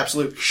about the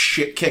absolute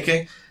shit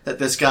kicking that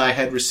this guy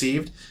had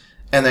received.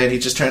 And then he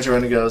just turns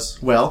around and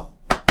goes, well,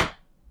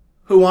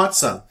 who wants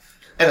some?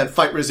 And then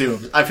fight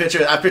resumes. I picture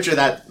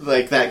that,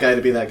 like, that guy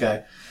to be that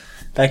guy.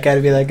 That guy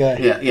to be that guy?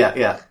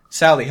 Yeah.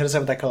 Sally, how does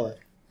that call it?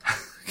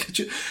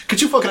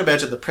 Could you fucking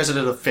imagine the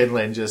president of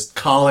Finland just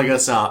calling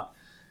us up?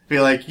 Be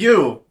like,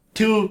 you,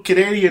 2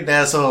 Canadian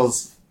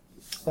assholes,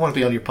 I want to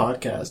be on your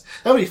podcast.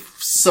 That would be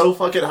so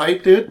fucking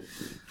hype, dude.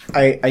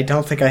 I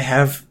don't think I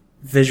have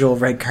visual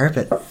red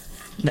carpet.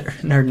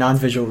 No,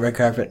 non-visual red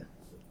carpet.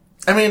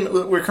 I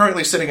mean, we're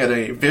currently sitting at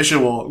a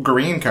visual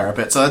green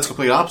carpet, so that's the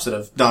complete opposite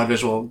of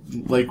non-visual,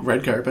 like,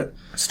 red carpet.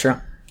 That's true.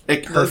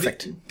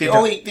 Perfect. The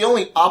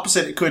only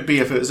opposite it could be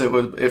if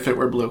it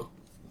were blue.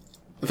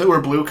 If it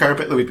were blue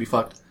carpet, then we'd be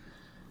fucked.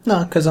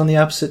 No, because on the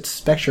opposite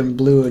spectrum,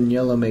 blue and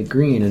yellow make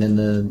green, and in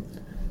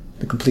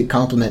the complete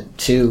complement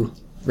to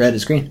red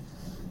is green.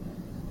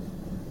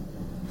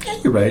 Yeah,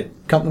 you're right.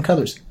 Complement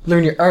colors.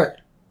 Learn your art.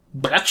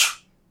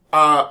 Bitch.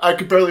 I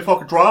could barely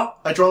fucking draw.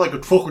 I draw like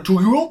a fucking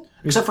 2-year-old.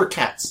 Except for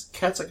cats.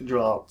 Cats I can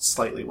draw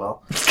slightly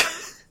well.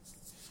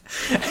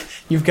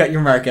 You've got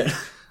your market.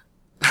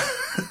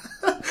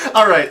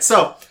 Alright,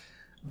 so,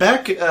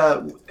 back in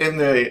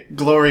the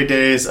glory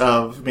days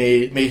of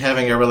me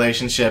having a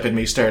relationship and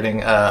me starting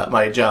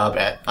my job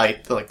at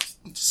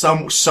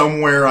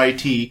somewhere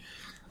IT.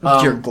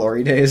 Your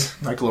glory days.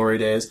 My glory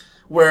days.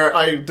 Where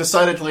I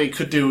decidedly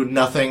could do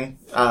nothing,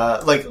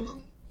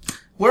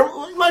 where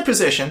my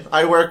position,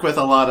 I work with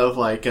a lot of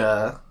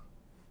a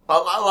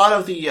lot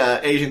of the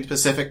Asian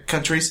Pacific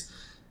countries,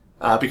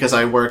 because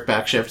I work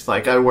back shift.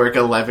 Like, I work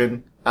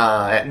 11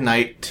 at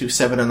night to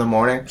 7 in the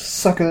morning.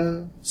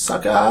 Sucka,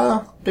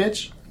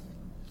 bitch.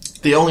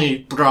 The only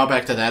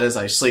drawback to that is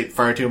I sleep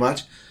far too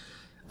much,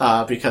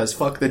 because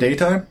fuck the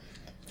daytime,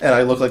 and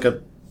I look like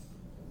a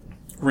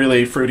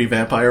really fruity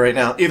vampire right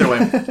now. Either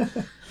way,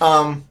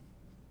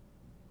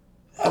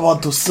 I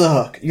want to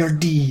suck your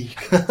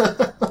dick.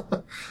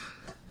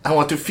 I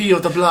want to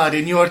feel the blood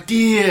in your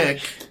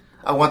dick.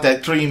 I want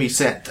that creamy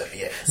center,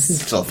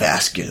 yes. So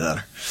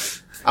vascular.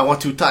 I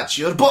want to touch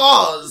your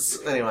balls!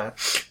 Anyway.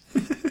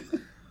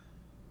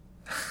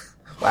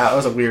 Wow, that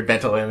was a weird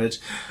mental image.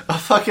 A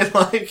fucking,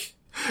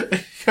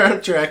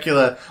 Count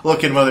Dracula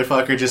looking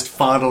motherfucker just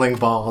fondling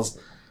balls.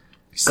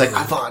 He's like,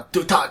 I want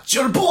to touch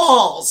your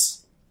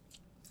balls!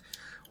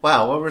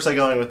 Wow, where was I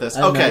going with this?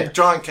 Okay,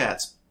 drawing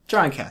cats.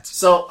 Drawing cats.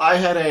 So, I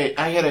had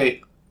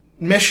a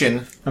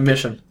mission. A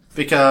mission.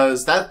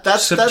 Because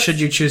that's... Should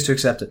you choose to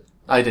accept it?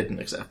 I didn't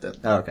accept it.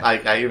 Oh, okay.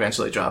 I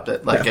eventually dropped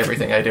it, like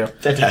everything I do.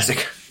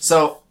 Fantastic.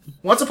 So,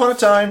 once upon a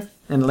time...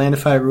 In the land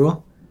of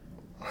Hyrule?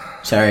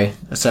 Sorry,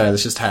 let's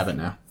just have it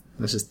now.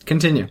 Let's just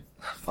continue.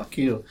 Fuck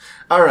you.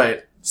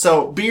 Alright,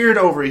 so Beard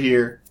over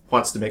here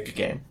wants to make a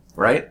game,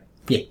 right?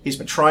 Yeah. He's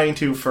been trying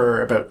to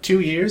for about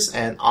 2 years,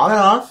 and on and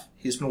off,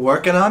 he's been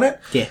working on it.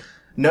 Yeah.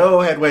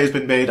 No headway has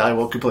been made, I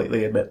will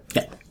completely admit.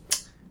 Yeah.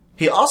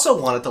 He also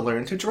wanted to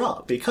learn to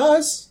draw,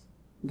 because,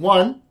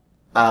 one,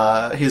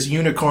 his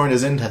unicorn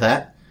is into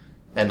that.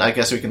 And I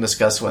guess we can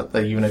discuss what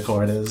the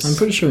unicorn is. I'm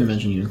pretty sure we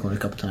mentioned unicorn a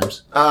couple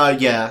times.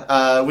 Yeah.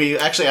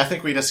 I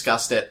think we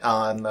discussed it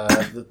on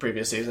the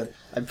previous season.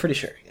 I'm pretty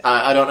sure. Yeah.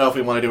 I don't know if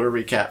we want to do a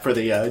recap for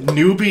the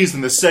newbies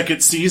in the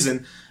second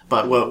season,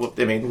 but we'll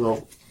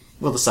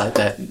decide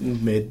that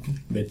mid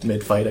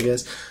fight, I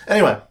guess.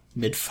 Anyway.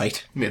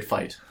 Mid-fight.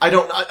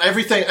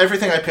 Everything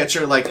I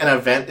picture, like, an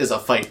event is a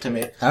fight to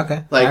me.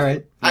 Okay. Like,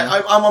 alright.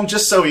 Yeah. I'm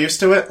just so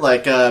used to it,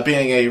 like,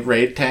 being a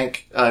raid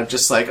tank,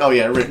 just like, oh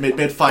yeah,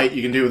 mid-fight,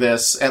 you can do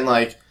this, and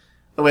like,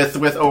 with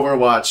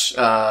Overwatch,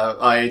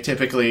 I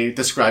typically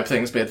describe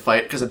things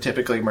mid-fight, because I'm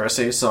typically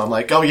Mercy, so I'm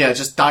like, oh yeah,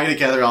 just die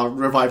together, I'll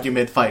revive you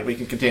mid-fight, we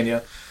can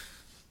continue.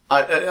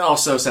 It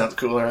also sounds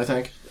cooler, I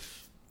think.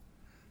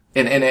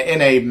 In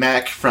a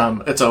Mac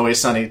from It's Always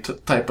Sunny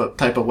type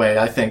of way,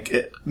 I think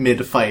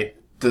mid-fight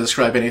to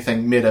describe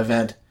anything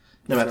mid-event,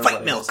 no matter what.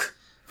 Fight milk.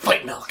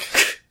 Fight milk.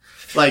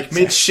 Like,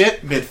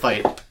 mid-shit,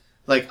 mid-fight.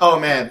 Like, oh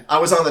man, I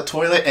was on the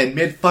toilet and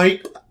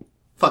mid-fight,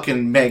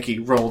 fucking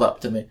Mankey rolled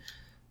up to me.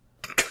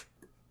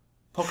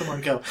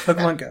 Pokemon Go.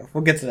 Pokemon Go.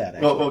 We'll get to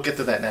that. We'll get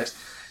to that next.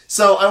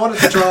 So I wanted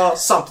to draw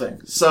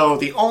something. So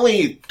the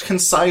only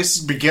concise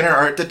beginner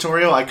art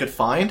tutorial I could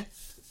find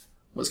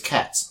was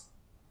cats.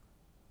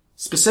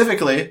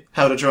 Specifically,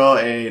 how to draw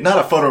not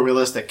a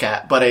photorealistic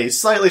cat, but a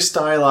slightly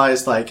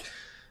stylized, like,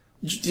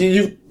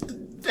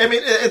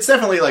 it's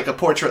definitely like a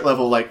portrait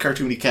level, like,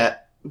 cartoony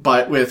cat,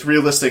 but with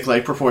realistic,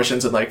 like,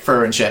 proportions and, like,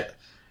 fur and shit.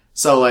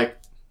 So, like,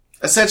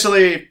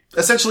 essentially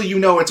you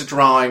know it's a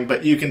drawing,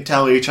 but you can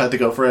tell you tried to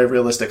go for a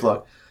realistic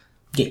look.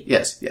 Yeah.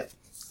 Yes, yeah.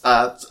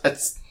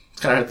 It's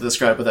kind of hard to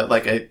describe without,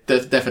 like, a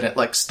definite,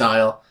 like,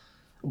 style.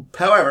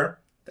 However,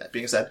 that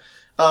being said,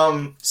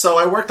 so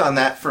I worked on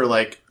that for,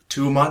 like,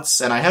 2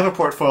 months, and I have a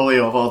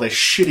portfolio of all the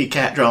shitty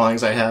cat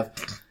drawings I have.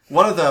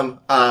 One of them,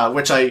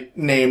 which I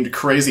named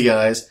Crazy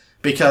Eyes,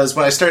 because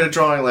when I started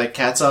drawing, like,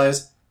 cat's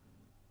eyes,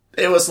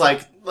 it was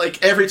like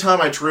every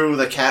time I drew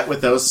the cat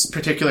with those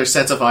particular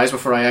sets of eyes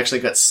before I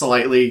actually got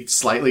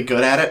slightly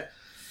good at it,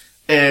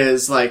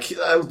 is like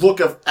a look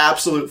of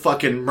absolute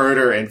fucking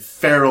murder and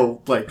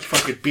feral, like,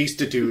 fucking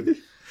beastitude.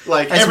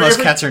 Like, as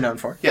most cats are known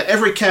for. Yeah,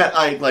 every cat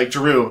I, like,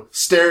 drew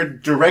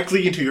stared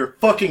directly into your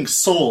fucking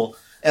soul,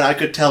 and I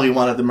could tell he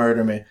wanted to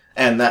murder me.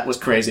 And that was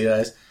Crazy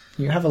Eyes.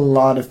 You have a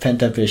lot of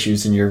pent-up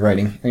issues in your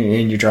writing,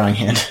 in your drawing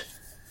hand.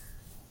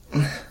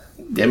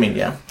 I mean,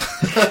 yeah.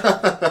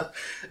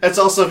 It's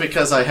also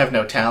because I have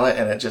no talent,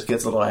 and it just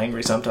gets a little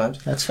angry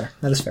sometimes. That's fair.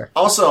 That is fair.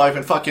 Also, I've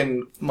been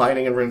fucking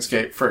mining in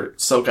RuneScape for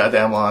so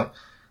goddamn long.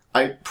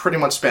 I pretty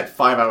much spent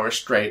 5 hours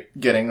straight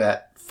getting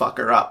that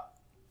fucker up.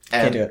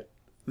 And Can't do it.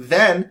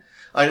 Then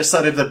I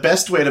decided the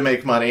best way to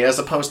make money, as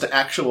opposed to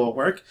actual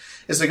work,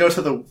 is to go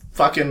to the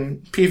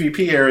fucking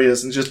PvP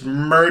areas and just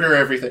murder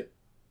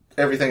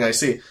everything I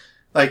see.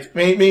 Like,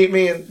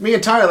 me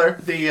and Tyler,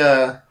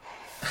 the,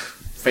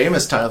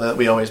 famous Tyler that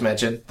we always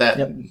mention, that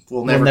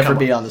will never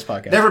be on this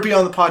podcast. Never be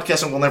on the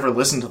podcast and will never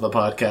listen to the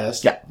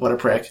podcast. Yeah. What a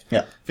prick.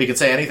 Yeah. If you could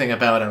say anything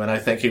about him, and I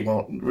think he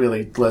won't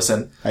really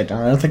listen. I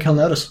don't think he'll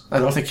notice. I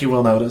don't think he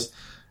will notice.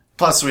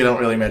 Plus, we don't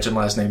really mention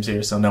last names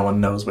here, so no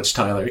one knows which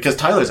Tyler. Because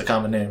Tyler's a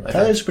common name.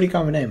 Tyler's a pretty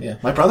common name. Yeah.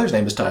 My brother's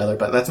name is Tyler,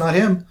 but that's not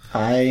him.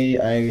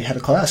 I had a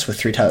class with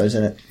 3 Tylers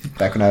in it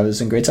back when I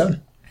was in grade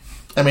 7.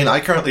 I mean,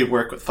 I currently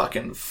work with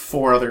fucking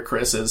 4 other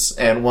Chris's,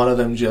 and one of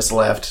them just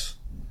left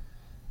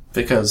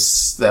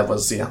because that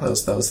was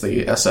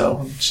the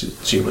SO.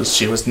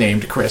 She was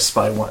named Chris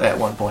at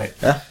one point.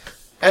 Yeah.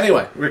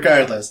 Anyway,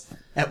 regardless.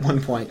 At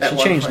one point. She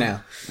changed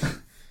now.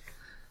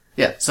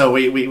 Yeah, so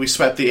we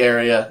swept the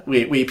area.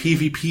 We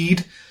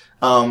PvP'd.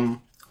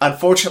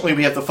 Unfortunately,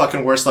 we had the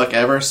fucking worst luck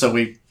ever, so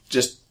we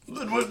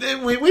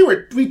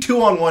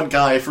 2-on-1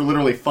 guy for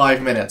literally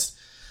 5 minutes.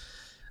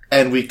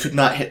 And we could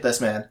not hit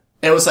this man.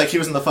 It was like he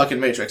was in the fucking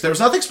Matrix. There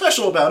was nothing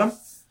special about him.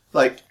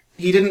 Like,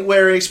 he didn't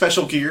wear any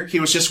special gear. He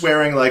was just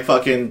wearing, like,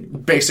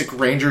 fucking basic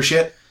ranger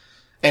shit.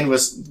 And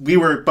we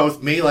were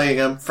both meleeing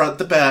him front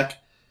to back.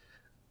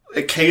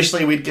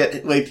 Occasionally we'd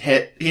get, like,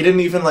 hit. He didn't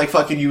even, like,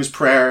 fucking use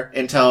prayer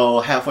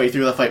until halfway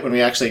through the fight when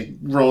we actually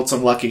rolled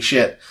some lucky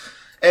shit.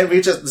 And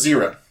we just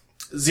 0.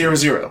 0,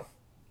 0.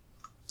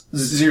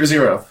 0,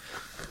 0.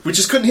 We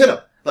just couldn't hit him.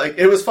 Like,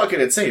 it was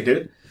fucking insane,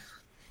 dude.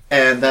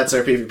 And that's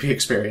our PvP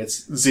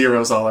experience.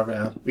 Zeros all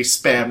around. We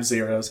spammed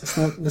zeros.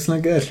 That's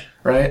not good.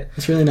 Right?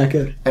 It's really not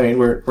good. I mean,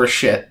 we're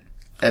shit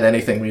at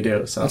anything we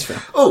do, so. That's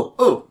fair.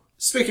 Oh!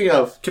 Speaking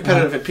of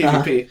competitive at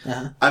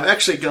PvP, I've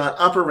actually gone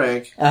upper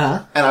rank,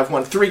 and I've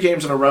won 3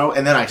 games in a row,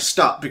 and then I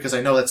stopped because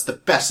I know that's the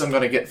best I'm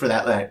gonna get for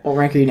that night. What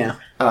rank are you now?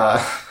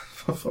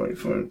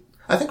 44.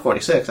 I think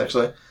 46,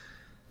 actually.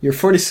 You're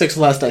 46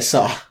 last I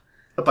saw.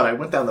 But I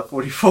went down to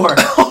 44.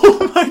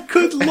 Oh my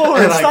good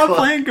lord, stop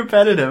playing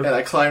competitive. And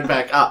I climbed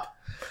back up.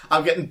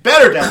 I'm getting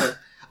better down there.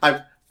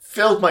 I've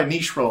filled my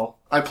niche role.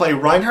 I play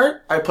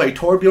Reinhardt, I play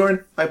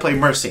Torbjorn, I play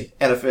Mercy.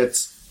 And if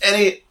it's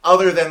any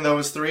other than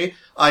those 3,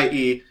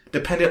 i.e.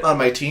 dependent on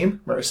my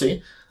team,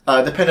 Mercy,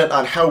 dependent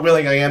on how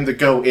willing I am to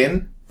go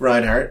in,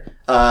 Reinhardt,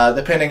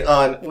 depending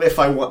on if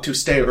I want to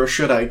stay or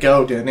should I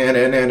go,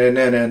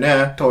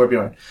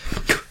 Torbjorn.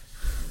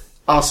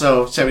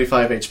 Also,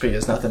 75 HP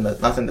is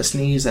nothing to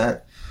sneeze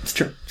at. It's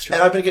true.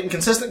 And I've been getting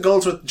consistent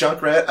golds with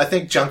Junkrat. I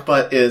think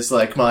Junkbutt is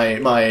like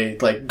my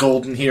like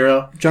golden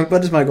hero.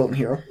 Junkbutt is my golden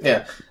hero.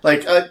 Yeah.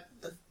 Like,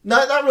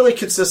 not really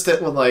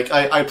consistent when like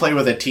I play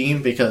with a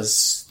team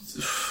because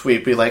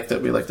we like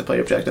to play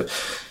objective.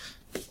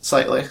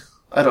 Slightly.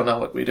 I don't know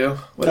what we do.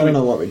 I don't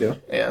know what we do.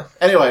 Yeah.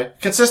 Anyway,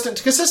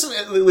 consistent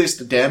at least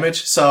the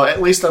damage. So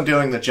at least I'm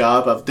doing the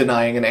job of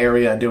denying an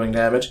area and doing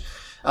damage.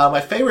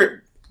 My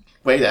favorite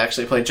way to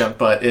actually play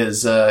Junkbutt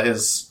is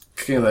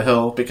King of the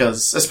Hill,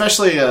 because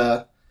especially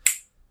the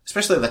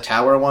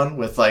tower one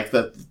with like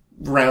the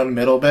round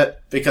middle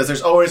bit, because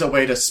there's always a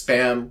way to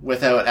spam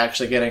without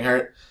actually getting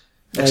hurt.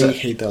 I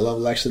hate that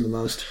level actually the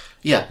most.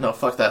 Yeah, no,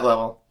 fuck that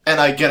level. And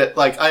I get it,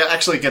 like, I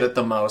actually get it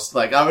the most.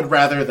 Like, I would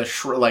rather the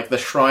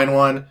shrine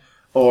one,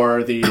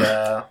 or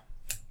the,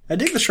 I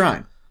dig the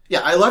shrine. Yeah,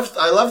 I love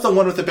the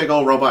one with the big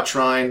old robot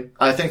shrine.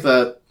 I think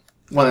the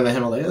one in the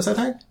Himalayas, I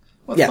think.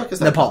 What Yeah, the fuck is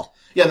that? Nepal.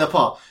 Yeah,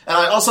 Nepal. And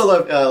I also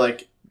love, I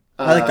like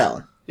that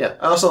one. Yeah,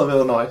 I also love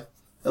Illinois.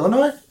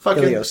 Illinois?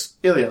 Fucking Ilios.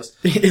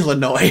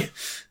 Illinois.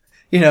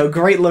 Illinois.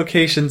 Great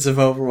locations of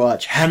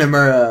Overwatch.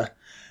 Hanamura,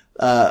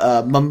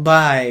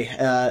 Mumbai,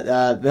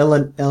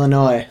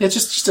 Illinois. Yeah,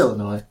 just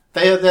Illinois.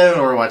 They had an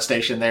Overwatch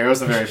station there. It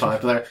wasn't very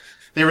popular.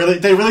 They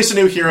released a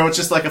new hero. It's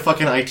just like a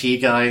fucking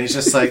IT guy, and he's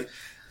just like,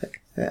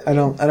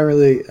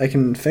 I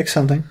can fix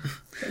something.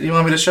 you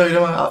want me to show you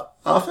to my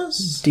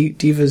office?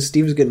 Diva's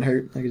getting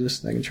hurt. I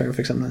can try to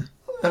fix something.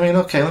 I mean,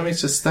 okay, let me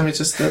just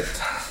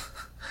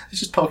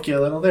poke you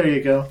a little. There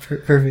you go.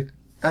 Perfect.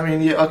 I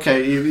mean, you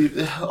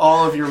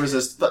all of your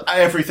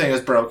everything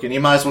is broken. You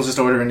might as well just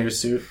order a new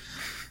suit.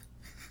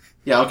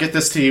 Yeah, I'll get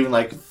this to you in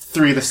like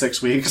 3 to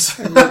 6 weeks.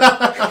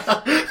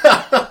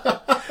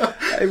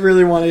 I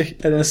really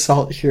want an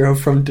assault hero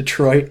from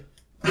Detroit.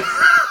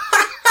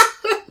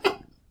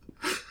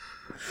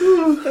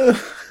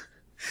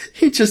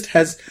 He just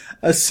has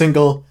a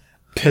single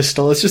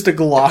pistol. It's just a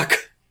Glock.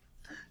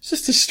 It's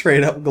just a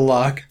straight up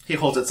Glock. He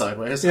holds it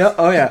sideways. Yeah.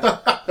 Oh yeah.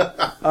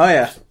 Oh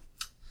yeah.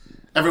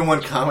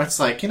 Everyone comments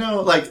like,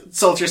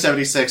 Soldier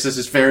 76 is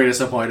just very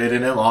disappointed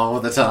in him all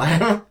the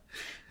time.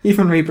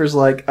 Even Reaper's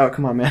like, oh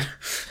come on, man.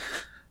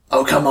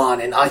 Oh come on,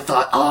 and I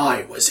thought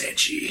I was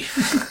edgy.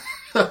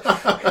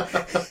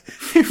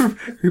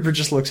 Reaper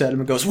just looks at him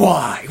and goes,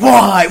 why?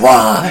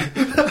 Why?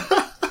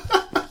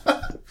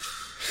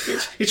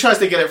 He tries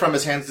to get it from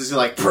his hands. He's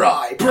like,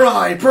 pry.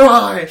 Alright,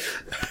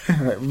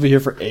 we'll be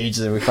here for ages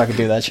and we fucking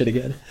do that shit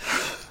again.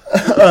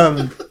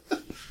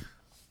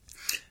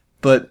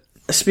 But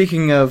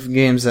speaking of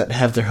games that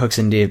have their hooks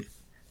in deep,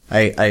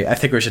 I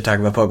think we should talk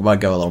about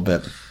Pokemon Go a little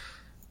bit.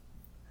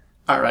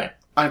 Alright,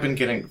 I've been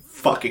getting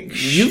fucking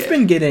shit. You've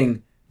been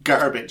getting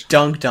garbage.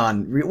 Dunked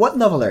on. What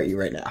level are you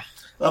right now?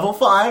 Level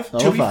 5.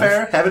 To be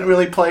fair, haven't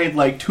really played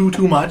like too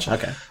much.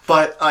 Okay.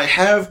 But I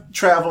have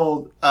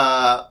traveled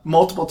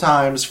multiple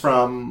times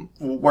from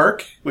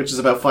work, which is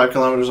about 5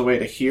 kilometers away,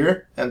 to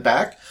here and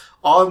back.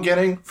 All I'm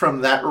getting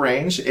from that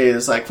range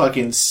is like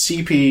fucking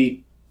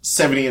CP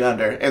 70 and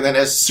under. And then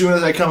as soon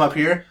as I come up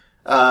here,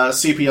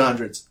 CP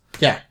 100s.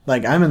 Yeah,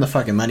 like I'm in the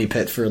fucking money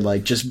pit for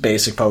like just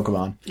basic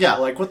Pokemon. Yeah,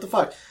 like what the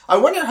fuck? I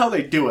wonder how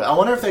they do it. I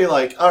wonder if they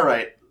like,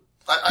 alright,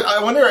 I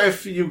wonder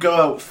if you go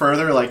out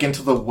further, like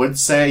into the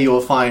woods, say, you'll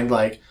find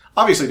like,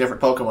 obviously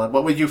different Pokemon,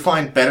 but would you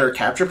find better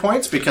capture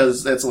points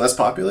because it's less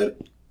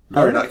populated?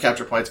 Or not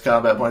capture points,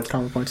 combat points.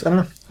 Combat points, I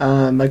don't know.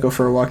 I might go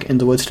for a walk in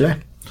the woods today.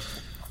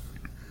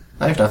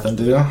 I have nothing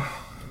to do. I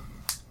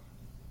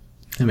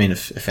mean,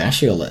 if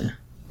Ashley will let you.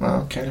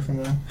 Well, kind of for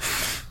me.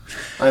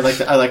 I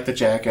like the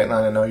jacket, and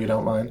I know you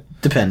don't mind.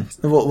 Depends.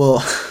 We'll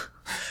see.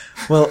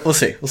 We'll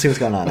see what's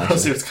going on. We'll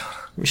see what's going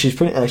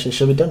on.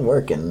 She'll be done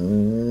work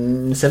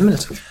in 7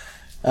 minutes.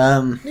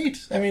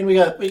 Neat. I mean, we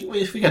got 20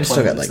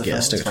 still got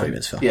minutes. still got 20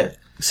 minutes to fill. Yeah.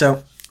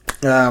 So,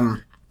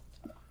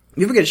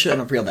 you ever get shit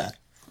up real bad?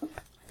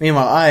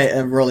 Meanwhile, I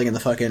am rolling in the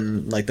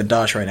fucking like the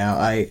dosh right now.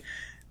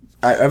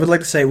 I would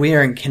like to say we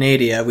are in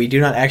Canada. We do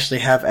not actually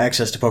have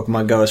access to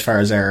Pokemon Go as far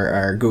as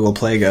our Google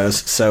Play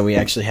goes, so we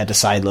actually had to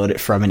sideload it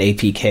from an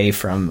APK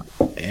from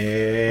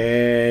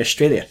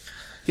Australia.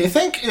 Do you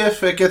think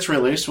if it gets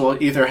released,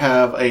 we'll either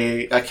have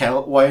a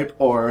account wipe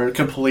or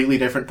completely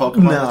different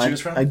Pokemon to choose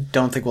from? I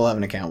don't think we'll have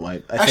an account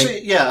wipe. I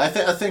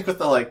think with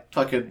the like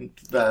fucking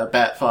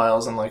bat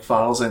files and like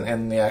files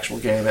in the actual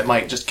game, it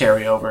might just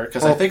carry over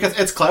because I think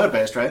it's cloud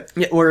based, right?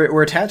 Yeah,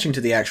 we're attaching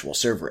to the actual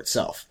server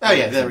itself. Oh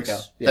yeah, there we go.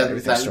 Yeah,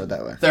 everything's stored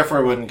that way.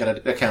 Therefore, we wouldn't get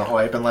an account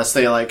wipe unless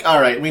they like, all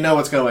right, we know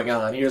what's going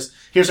on. Here's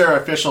our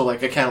official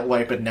like account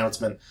wipe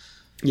announcement.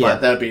 Yeah,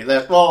 but that'd be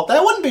that. Well,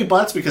 that wouldn't be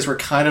butts because we're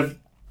kind of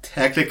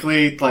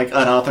technically like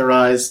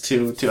unauthorized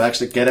to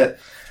actually get it.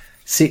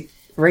 See,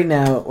 right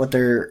now what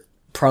they're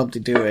probably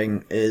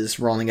doing is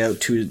rolling out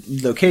 2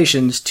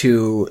 locations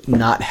to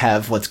not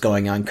have what's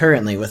going on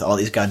currently with all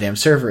these goddamn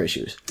server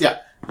issues. Yeah.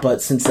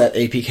 But since that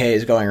APK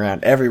is going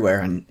around everywhere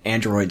and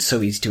Android's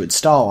so easy to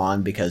install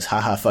on because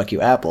haha fuck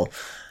you Apple,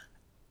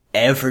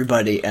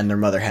 everybody and their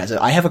mother has it.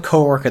 I have a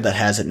coworker that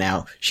has it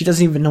now. She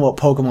doesn't even know what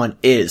Pokemon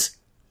is.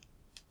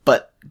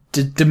 But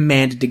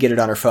demanded to get it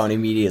on her phone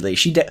immediately.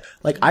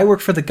 I work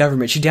for the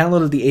government. She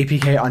downloaded the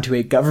APK onto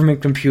a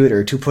government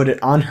computer to put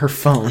it on her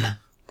phone.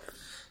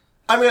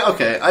 I mean,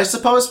 okay, I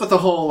suppose with the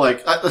whole,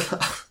 like,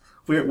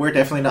 we're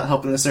definitely not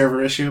helping the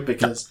server issue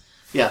because,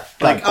 yeah,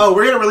 like,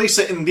 we're gonna release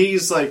it in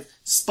these, like,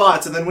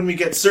 spots, and then when we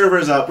get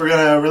servers up, we're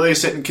gonna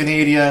release it in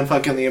Canada and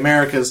fucking the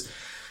Americas,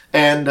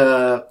 and,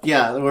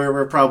 yeah,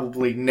 we're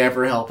probably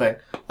never helping.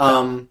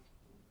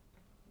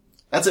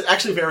 That's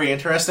actually very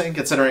interesting,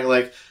 considering,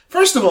 like,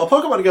 first of all,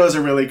 Pokemon Go is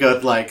a really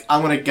good, like,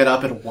 I'm gonna get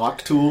up and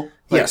walk tool.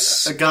 Like,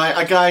 yes. A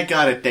guy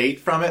got a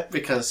date from it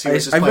because he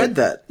was just I read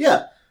that.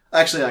 Yeah.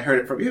 Actually, I heard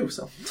it from you,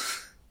 so.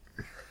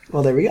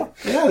 Well, there we go.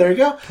 Yeah, there you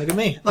go. Look at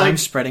me. Like, I'm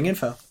spreading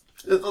info.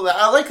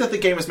 I like that the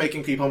game is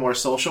making people more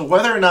social.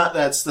 Whether or not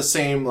that's the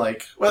same,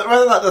 like, whether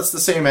or not that's the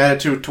same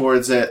attitude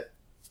towards it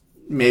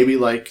maybe,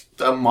 like,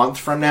 a month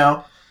from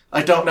now,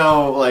 I don't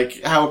know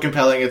like how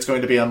compelling it's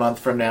going to be a month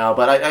from now,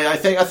 but I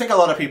think a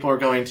lot of people are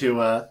going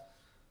to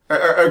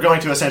are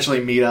going to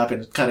essentially meet up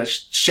and kind of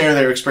share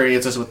their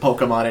experiences with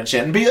Pokemon and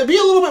shit, and be a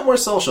little bit more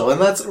social,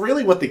 and that's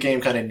really what the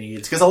game kind of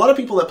needs. Because a lot of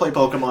people that play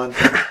Pokemon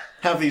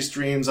have these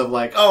dreams of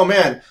like, oh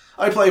man,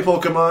 I play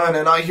Pokemon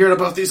and I hear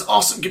about these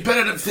awesome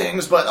competitive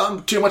things, but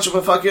I'm too much of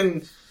a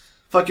fucking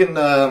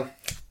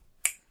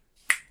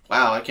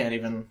wow, I can't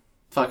even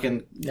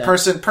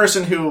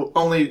person who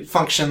only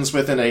functions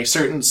within a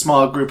certain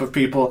small group of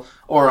people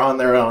or on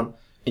their own.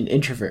 An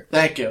introvert.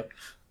 Thank you.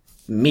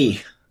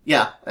 Me.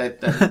 Yeah,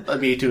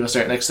 me to a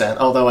certain extent.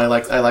 Although I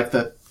like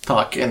to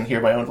talk and hear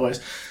my own voice.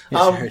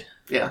 Yes, I heard.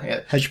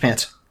 Yeah. How's your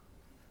pants?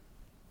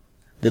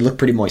 They look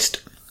pretty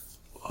moist.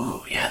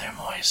 Ooh, yeah, they're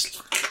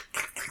moist.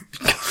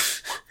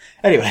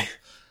 Anyway.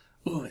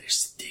 Ooh, they're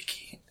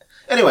sticky.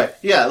 Anyway,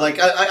 yeah, like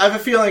I have a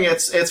feeling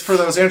it's for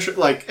those it's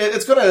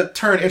going to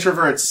turn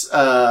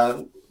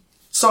introverts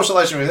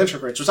socializing with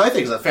introverts, which I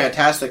think is a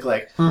fantastic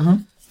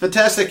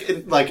fantastic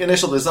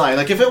initial design.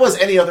 Like if it was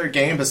any other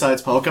game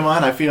besides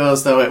Pokemon, I feel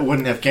as though it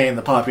wouldn't have gained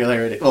the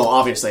popularity. Well,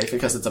 obviously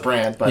because it's a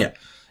brand, but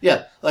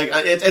yeah, like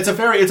it's a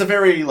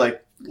very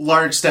like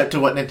large step to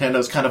what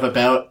Nintendo's kind of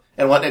about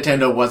and what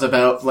Nintendo was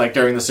about like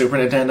during the Super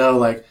Nintendo.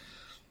 Like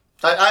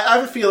I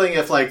have a feeling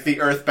if like the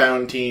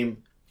Earthbound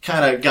team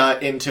kind of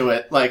got into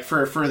it, like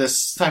for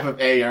this type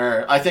of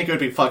AR, I think it would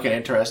be fucking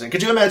interesting.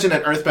 Could you imagine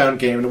an Earthbound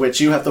game in which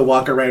you have to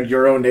walk around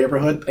your own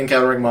neighborhood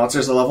encountering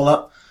monsters to level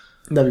up?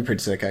 That'd be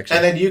pretty sick, actually.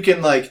 And then you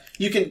can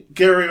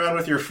go around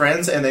with your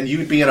friends, and then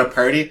you'd be in a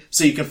party,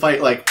 so you can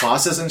fight like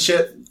bosses and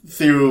shit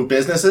through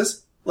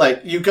businesses.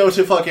 Like you go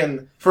to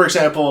fucking, for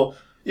example,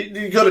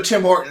 you go to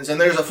Tim Hortons, and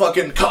there's a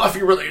fucking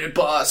coffee-related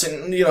boss,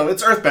 and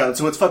it's Earthbound,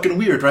 so it's fucking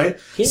weird, right?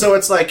 Yeah. So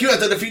it's like you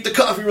have to defeat the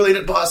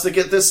coffee-related boss to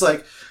get this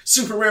like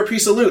super rare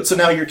piece of loot. So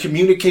now you're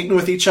communicating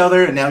with each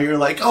other, and now you're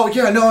like, oh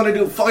yeah, I know how to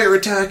do a fire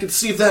attack and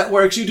see if that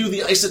works. You do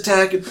the ice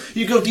attack, and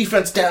you go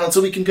defense down,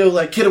 so we can go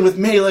like hit him with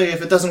melee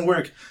if it doesn't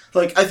work.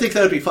 Like, I think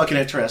that would be fucking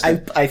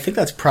interesting. I think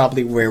that's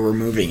probably where we're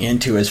moving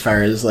into as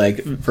far as like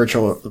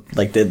virtual,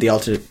 like the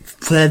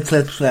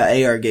alternate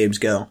AR games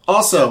go.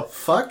 Also,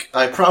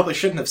 I probably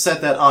shouldn't have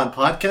said that on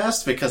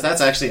podcast because that's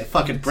actually a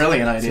fucking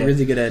brilliant idea. It's a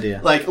really good idea.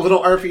 Like a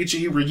little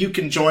RPG where you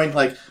can join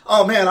like,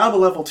 oh man, I'm a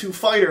level 2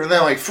 fighter and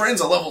then my friend's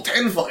a level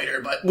 10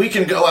 fighter, but we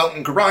can go out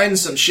and grind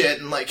some shit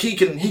and like he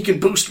can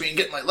boost me and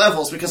get my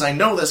levels because I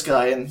know this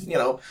guy, and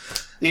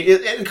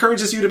it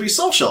encourages you to be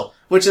social,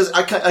 which is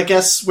I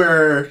guess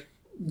where.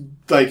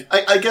 Like,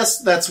 I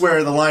guess that's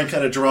where the line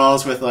kind of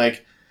draws with,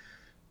 like,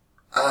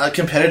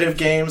 competitive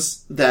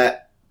games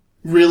that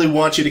really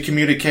want you to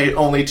communicate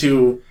only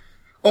to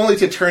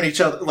turn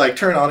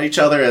on each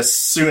other as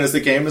soon as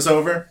the game is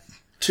over,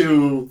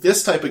 to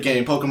this type of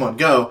game, Pokemon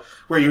Go,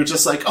 where you're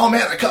just like, oh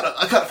man, I caught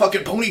a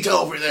fucking Ponyta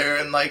over there,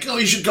 and like, oh,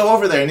 you should go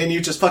over there, and then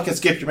you just fucking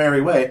skip your merry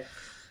way.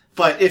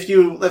 But if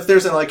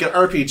there's like an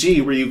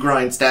RPG where you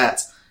grind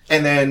stats,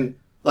 and then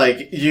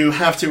like, you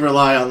have to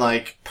rely on,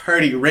 like,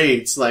 party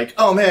raids. Like,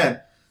 oh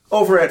man,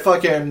 over at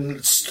fucking,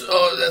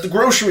 at the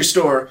grocery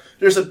store,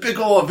 there's a big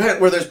ol'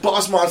 event where there's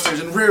boss monsters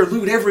and rare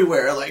loot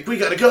everywhere. Like, we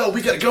gotta go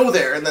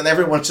there. And then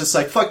everyone's just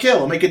like, fuck yeah,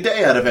 we'll make a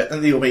day out of it.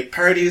 And then you'll make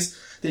parties.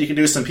 Then you can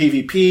do some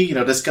PvP,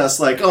 discuss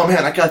like, oh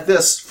man, I got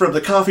this from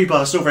the coffee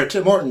boss over at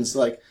Tim Hortons.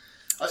 Like,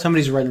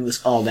 somebody's writing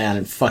this all down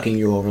and fucking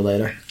you over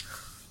later.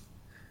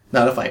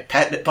 Not if I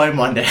patent it by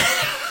Monday.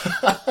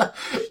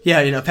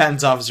 Yeah,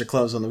 patents office are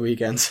closed on the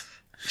weekends.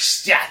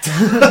 Shit.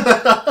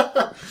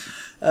 I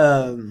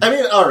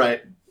mean,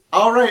 alright.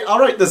 I'll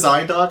write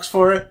design docs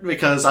for it,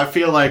 because I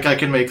feel like I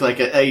can make like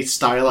a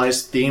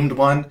stylized themed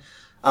one.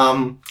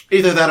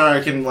 Either that or I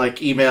can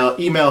like email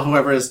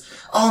whoever is,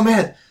 oh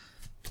man,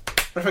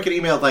 what if I could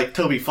email like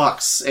Toby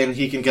Fox and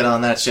he can get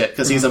on that shit,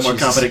 because he's a more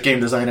competent game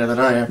designer than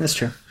I am. That's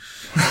true.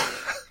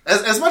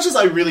 As much as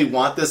I really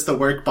want this to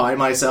work by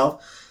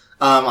myself,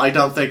 I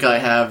don't think I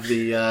have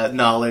the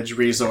knowledge,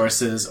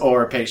 resources,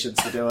 or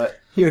patience to do it.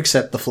 You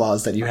accept the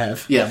flaws that you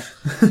have. Yeah.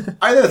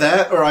 Either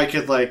that, or I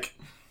could, like...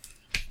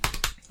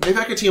 Maybe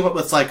I could team up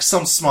with, like,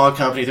 some small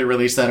company to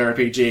release that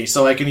RPG,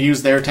 so I can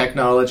use their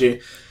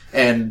technology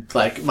and,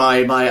 like,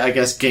 my I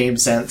guess, game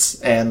sense,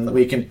 and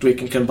we can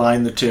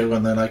combine the two,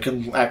 and then I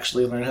can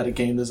actually learn how to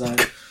game design.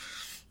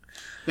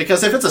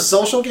 Because if it's a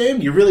social game,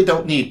 you really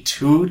don't need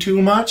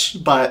too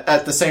much, but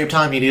at the same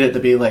time, you need it to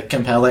be, like,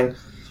 compelling.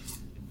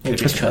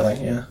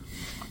 Yeah.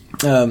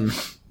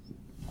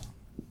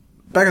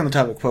 Back on the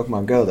topic of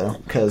Pokemon Go, though,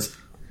 because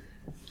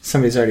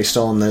somebody's already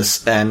stolen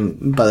this,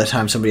 and by the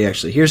time somebody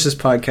actually hears this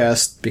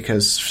podcast,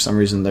 because for some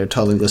reason they're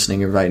totally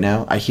listening right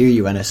now, I hear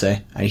you,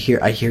 NSA. I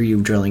hear you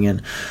drilling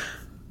in.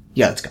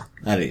 Yeah, it's gone.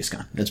 That idiot's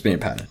gone. It's being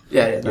patented.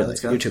 Yeah, it's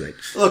gone. You're too late.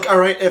 Look,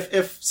 alright,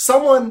 if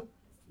someone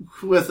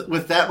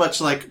with that much,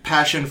 like,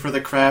 passion for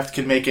the craft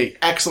can make an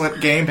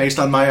excellent game based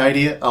on my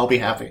idea, I'll be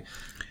happy.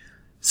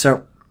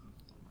 So,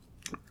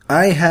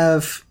 I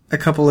have a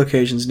couple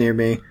locations near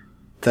me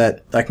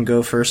that I can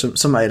go for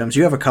some items.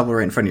 You have a couple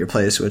right in front of your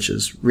place, which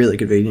is really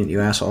convenient,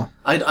 you asshole.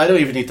 I don't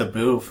even need to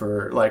move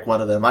for, like,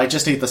 one of them. I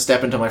just need to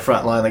step into my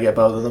front line to get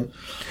both of them.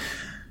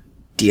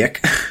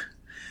 dick.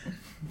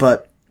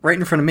 But right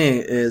in front of me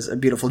is a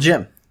beautiful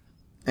gym.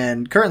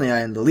 And currently I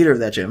am the leader of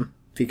that gym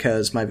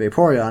because my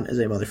Vaporeon is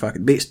a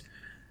motherfucking beast.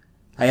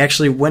 I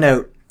actually went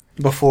out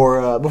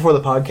before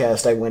the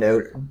podcast. I went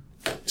out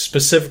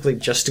specifically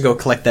just to go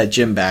collect that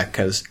gym back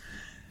because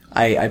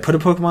I put a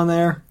Pokemon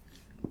there.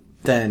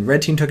 Then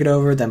red team took it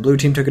over. Then blue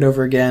team took it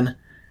over again.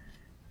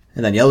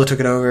 And then yellow took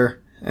it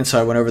over. And so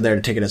I went over there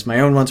to take it as my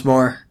own once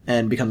more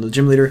and become the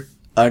gym leader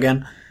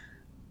again.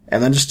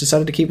 And then just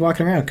decided to keep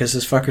walking around because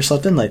this fucker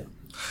slept in late.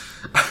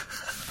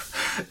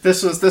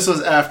 This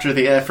was after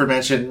the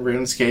aforementioned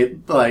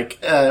RuneScape,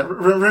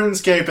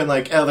 RuneScape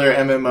and other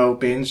MMO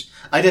binge.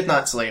 I did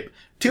not sleep.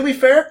 To be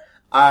fair,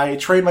 I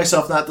trained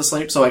myself not to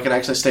sleep so I could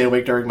actually stay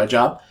awake during my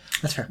job.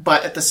 That's fair.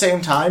 But at the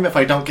same time, if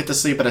I don't get to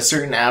sleep at a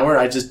certain hour,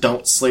 I just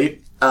don't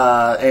sleep.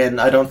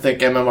 And I don't think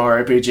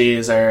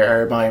MMORPGs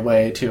are my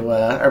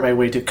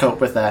way to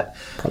cope with that.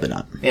 Probably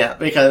not. Yeah,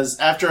 because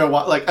after a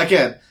while,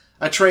 again,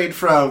 I trade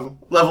from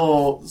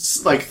level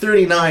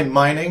 39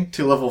 mining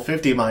to level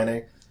 50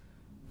 mining.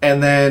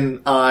 And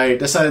then I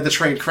decided to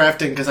trade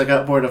crafting because I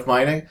got bored of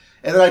mining.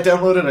 And then I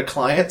downloaded a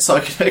client so I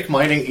could make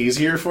mining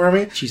easier for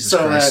me. Jesus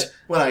so Christ. that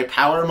when I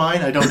power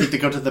mine, I don't need to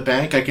go to the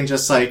bank. I can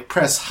just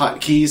press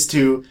hotkeys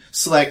to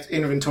select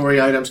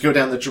inventory items, go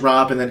down the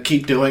drop, and then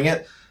keep doing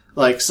it.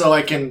 So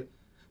I can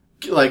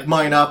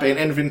mine up an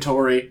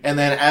inventory, and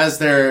then as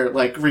they're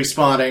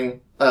respawning,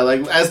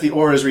 as the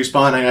ore is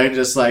respawning, I can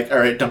just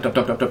alright, dump,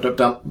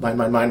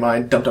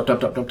 mine,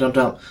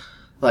 dump.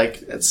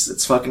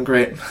 It's fucking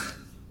great.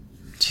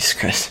 Jesus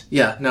Christ.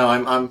 Yeah, no,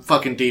 I'm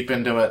fucking deep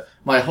into it.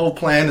 My whole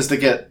plan is to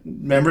get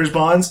members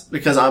bonds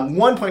because I'm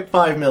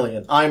 1.5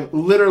 million. I'm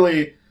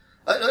literally,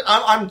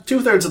 I'm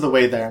 2/3 of the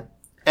way there.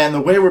 And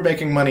the way we're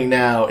making money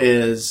now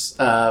is,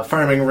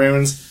 farming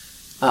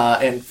runes,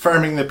 and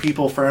farming the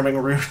people farming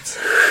runes.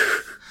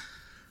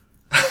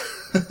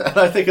 And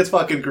I think it's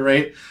fucking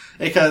great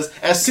because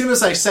as soon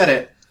as I said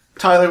it,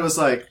 Tyler was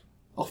like,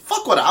 oh,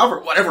 fuck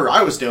whatever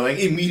I was doing,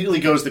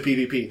 immediately goes to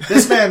PvP.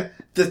 This man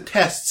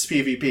detests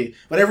PvP.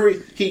 Whenever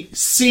he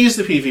sees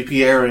the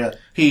PvP area,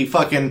 he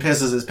fucking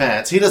pisses his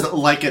pants. He doesn't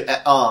like it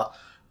at all.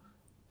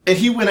 And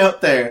he went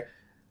out there,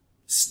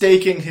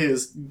 staking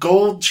his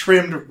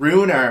gold-trimmed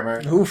rune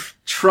armor, Oof.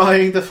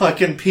 trying to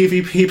fucking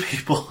PvP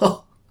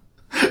people.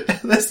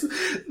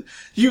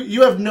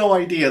 You have no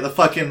idea the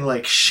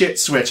fucking, shit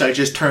switch I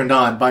just turned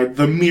on by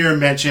the mere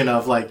mention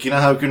of, you know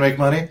how we can make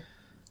money?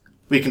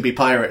 We can be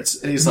pirates.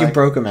 And he's You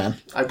broke a man.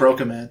 I broke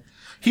a man.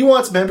 He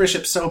wants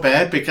membership so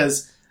bad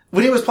because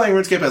when he was playing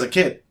RuneScape as a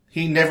kid,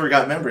 he never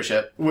got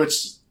membership,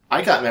 which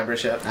I got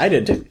membership. I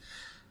did too.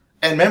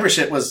 And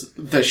membership was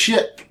the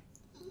shit.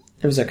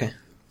 It was okay.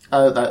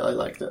 I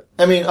liked it.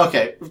 I mean,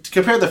 okay,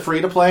 compared to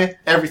free-to-play,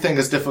 everything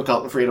is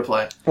difficult in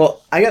free-to-play.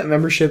 Well, I got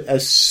membership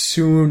as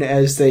soon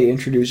as they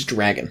introduced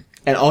Dragon.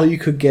 And all you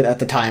could get at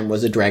the time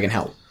was a Dragon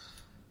helm.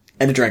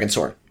 And a Dragon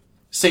sword.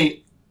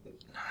 See,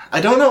 I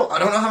don't know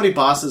how many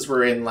bosses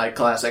were in,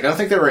 Classic. I don't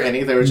think there were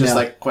any. They were just,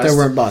 quests. There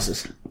weren't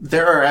bosses.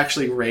 There are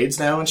actually raids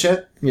now and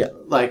shit. Yeah.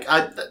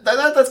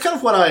 That's kind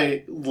of what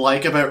I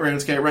like about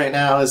RuneScape right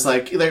now is,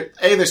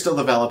 they're still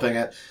developing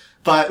it.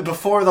 But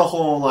before the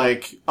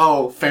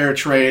whole, fair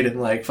trade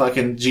and,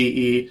 fucking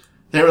GE,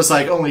 there was,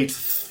 only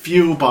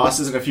few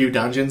bosses and a few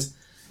dungeons.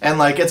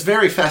 And, it's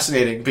very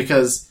fascinating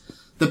because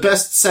the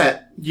best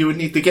set you would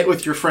need to get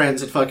with your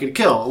friends and fucking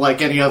kill,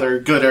 like any other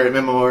good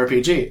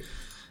MMORPG.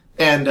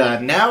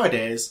 And,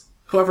 nowadays,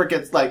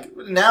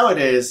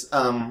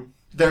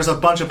 there's a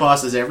bunch of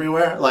bosses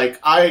everywhere.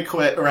 I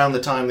quit around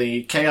the time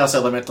the Chaos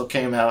Elemental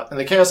came out, and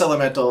the Chaos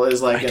Elemental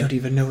is I don't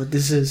even know what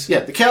this is.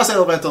 Yeah, the Chaos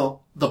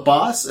Elemental, the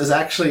boss, is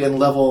actually in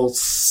level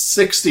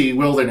 60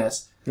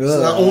 Wilderness. Ugh.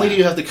 So not only do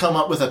you have to come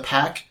up with a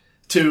pack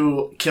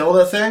to kill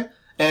the thing,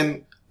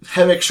 and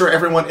make sure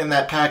everyone in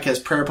that pack has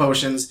prayer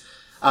potions,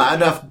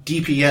 enough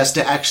DPS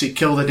to actually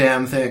kill the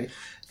damn thing,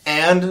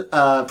 and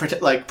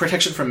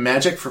protection from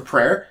magic for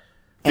prayer.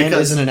 And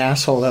isn't an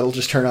asshole that'll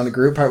just turn on the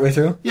group partway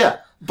through? Yeah,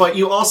 but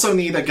you also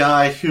need a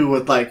guy who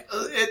would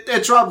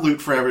it dropped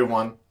loot for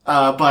everyone.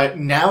 But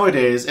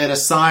nowadays it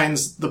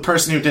assigns the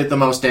person who did the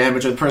most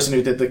damage or the person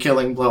who did the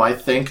killing blow, I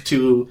think,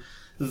 to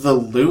the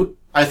loot.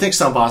 I think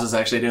some bosses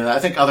actually do that. I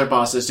think other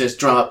bosses just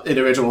drop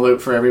individual loot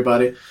for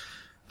everybody.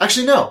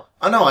 Actually, no.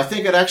 No, I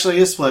think it actually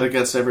is split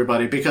against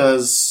everybody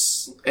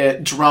because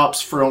it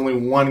drops for only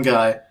one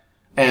guy.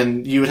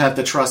 And you would have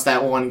to trust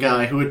that one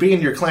guy who would be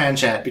in your clan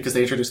chat because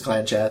they introduced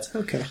clan chats.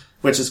 Okay.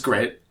 Which is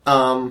great.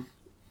 To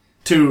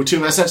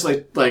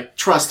essentially,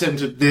 trust him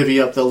to divvy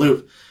up the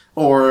loot.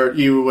 Or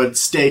you would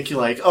stake,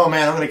 oh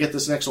man, I'm gonna get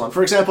this next one.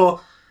 For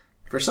example,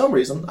 for some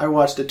reason, I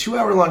watched a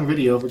 2-hour-long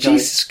video of a guy...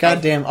 Jesus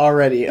goddamn,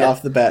 already,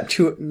 off the bat.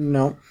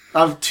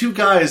 Of two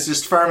guys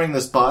just farming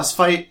this boss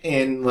fight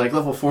in,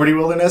 level 40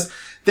 Wilderness.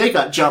 They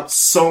got jumped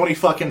so many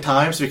fucking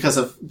times because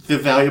of the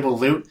valuable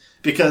loot.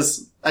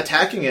 Because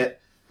attacking it,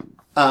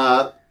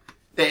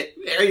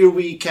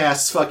 AoE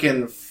casts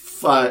fucking,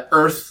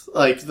 Earth,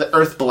 the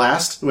Earth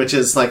Blast, which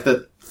is,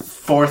 the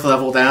 4th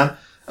level down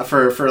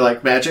for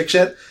magic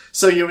shit.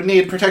 So you would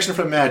need protection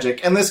from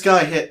magic. And this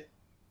guy hit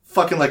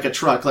fucking like a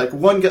truck. Like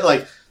one guy,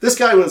 like this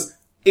guy was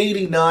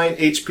 89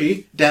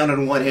 HP down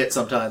in one hit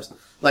sometimes.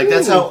 Like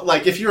that's how,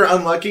 like if you're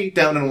unlucky,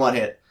 down in one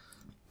hit.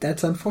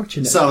 That's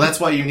unfortunate. So that's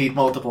why you need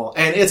multiple.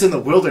 And it's in the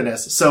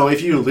wilderness. So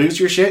if you lose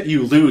your shit,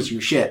 you lose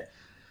your shit.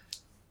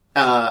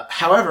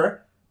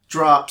 However,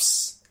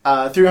 drops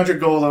 300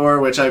 gold ore,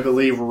 which I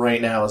believe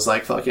right now is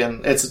like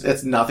fucking,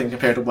 it's nothing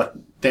compared to what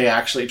they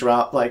actually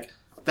drop. Like,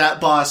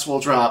 that boss will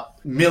drop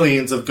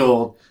millions of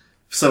gold,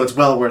 so it's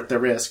well worth the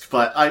risk.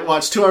 But I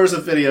watched 2 hours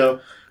of video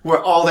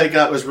where all they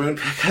got was rune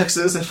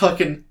pickaxes and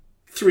fucking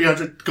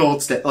 300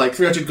 gold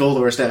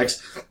ore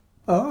stacks.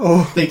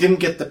 Oh. They didn't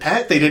get the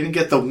pet, they didn't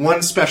get the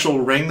one special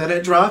ring that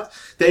it dropped.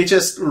 They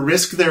just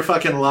risked their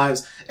fucking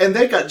lives. And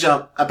they got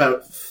jumped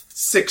about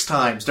 6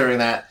 times during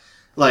that.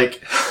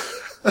 Like,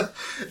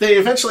 they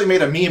eventually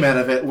made a meme out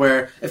of it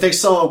where if they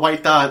saw a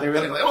white dot, they were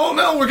like, oh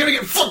no, we're gonna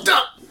get fucked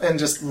up! And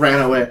just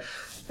ran away.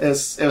 It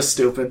was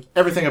stupid.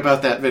 Everything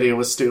about that video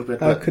was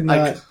stupid. I could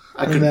not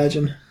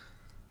imagine.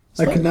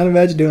 I could not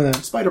imagine doing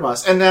that. Spider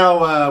Boss. And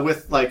now,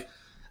 with, like,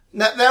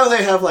 now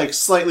they have, like,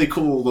 slightly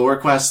cool lore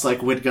quests,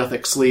 like when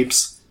Gothic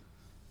Sleeps,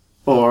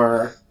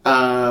 or,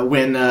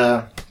 when,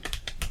 I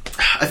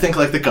think,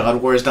 like, the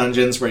God Wars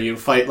dungeons where you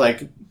fight,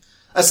 like,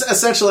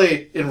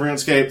 essentially, in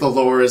RuneScape, the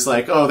lore is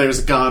like, oh, there's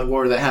a God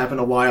War that happened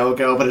a while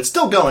ago, but it's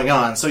still going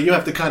on, so you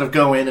have to kind of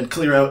go in and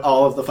clear out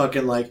all of the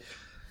fucking, like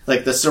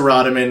the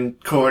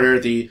Saradomin corner,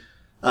 the,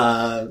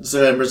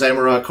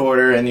 Zamora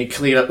corner, and you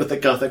clean up with the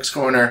Gothics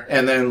corner,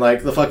 and then,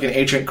 like, the fucking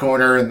Ancient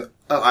corner, and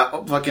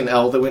fucking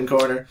Elduin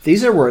corner.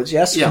 These are words,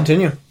 yes, Yeah.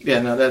 Continue.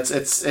 Yeah, no, it's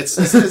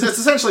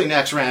essentially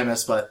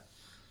Naxxramas, but,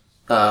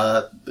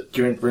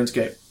 you're in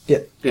RuneScape. Yeah.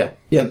 Yeah.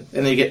 Yeah. And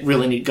then you get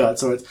really neat god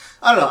swords.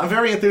 I don't know, I'm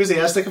very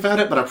enthusiastic about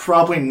it, but I'm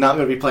probably not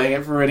going to be playing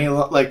it for any,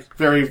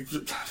 very,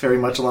 very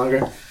much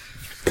longer.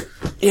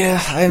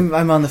 Yeah,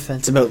 I'm on the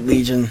fence about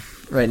Legion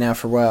right now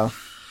for a while.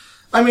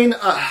 I mean,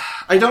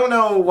 I don't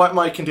know what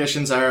my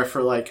conditions are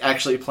for, like,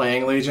 actually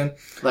playing Legion.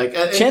 Like,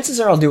 Chances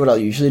are I'll do what I'll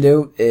usually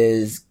do,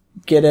 is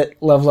get it,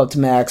 level up to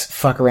max,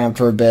 fuck around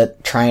for a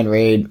bit, try and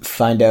raid,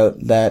 find out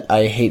that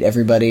I hate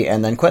everybody,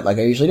 and then quit like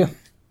I usually do.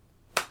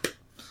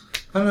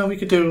 I don't know, we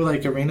could do,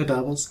 like, arena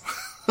doubles.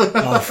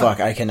 Oh, fuck,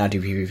 I cannot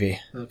do PvP.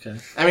 Okay.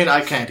 I mean,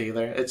 I can't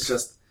either. It's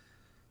just,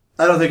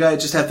 I don't think I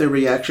just have the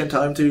reaction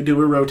time to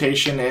do a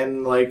rotation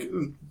and, like,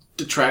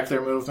 to track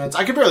their movements.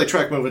 I can barely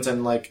track movements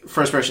in, like,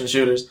 first-person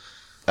shooters.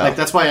 Oh. Like,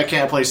 that's why I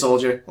can't play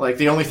Soldier. Like,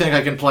 the only thing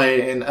I can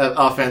play in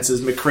offense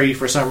is McCree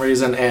for some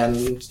reason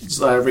and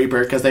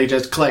Reaper, because they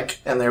just click,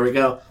 and there we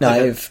go. No,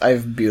 I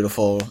have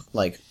beautiful,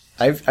 like,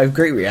 I have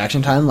great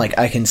reaction time. Like,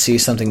 I can see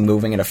something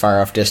moving at a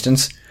far-off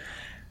distance,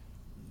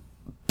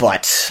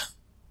 but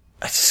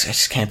I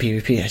just can't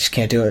PvP. I just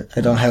can't do it.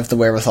 I don't have the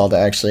wherewithal to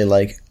actually,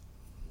 like,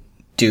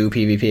 do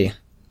PvP.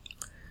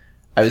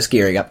 I was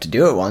gearing up to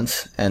do it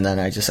once, and then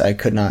I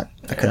could not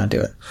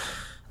do it.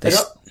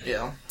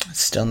 Yeah. It's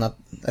still not,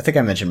 I think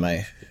I mentioned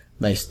I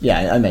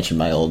mentioned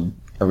my old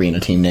arena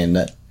team name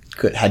that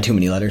had too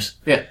many letters.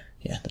 Yeah.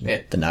 Yeah,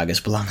 the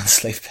Nagas belong on the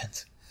slave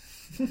pens.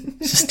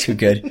 It's just too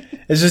good.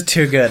 It's just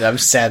too good. I'm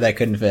sad that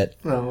couldn't fit.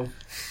 Oh.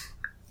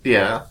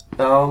 Yeah.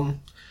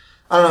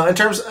 I don't know, in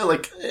terms of,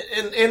 like,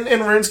 in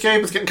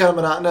RuneScape, it's getting kind of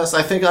monotonous.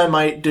 I think I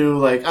might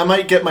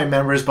get my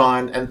members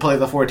bond and play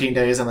the 14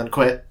 days and then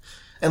quit.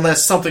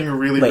 Unless something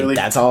really...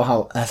 that's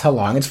how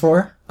long it's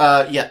for?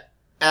 Yeah.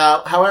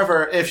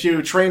 However, if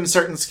you train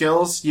certain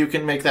skills, you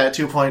can make that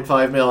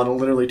 2.5 mil in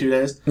literally 2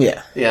 days.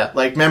 Yeah. Yeah,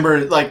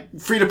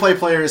 free-to-play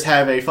players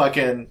have a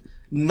fucking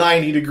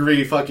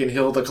 90-degree fucking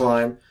hill to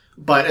climb.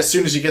 But as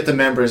soon as you get the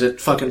members,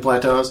 it fucking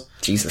plateaus.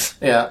 Jesus.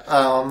 Yeah.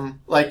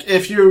 Like,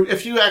 if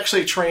you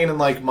actually train in,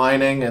 like,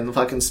 mining and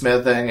fucking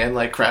smithing and,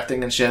 like,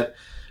 crafting and shit,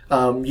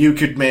 you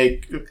could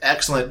make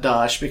excellent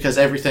dosh because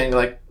everything,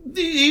 like,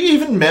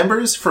 even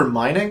members for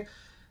mining,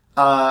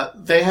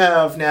 they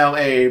have now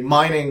a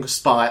mining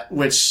spot,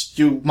 which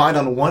you mine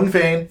on one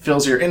vein,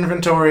 fills your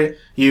inventory,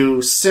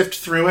 you sift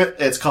through it,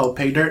 it's called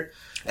pay dirt,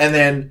 and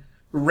then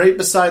right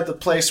beside the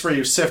place where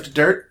you sift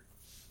dirt,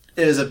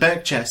 is a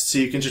bank chest, so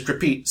you can just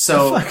repeat.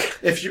 So,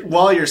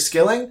 while you're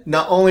skilling,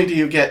 not only do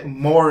you get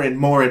more and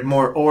more and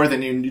more ore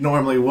than you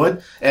normally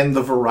would, and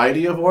the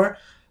variety of ore,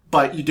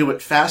 but you do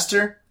it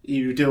faster,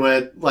 you do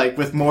it, like,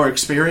 with more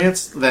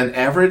experience than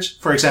average.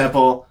 For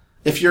example,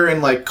 if you're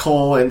in, like,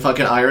 coal and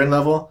fucking iron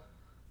level,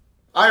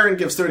 iron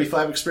gives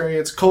 35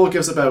 experience, coal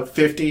gives about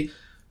 50.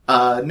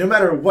 No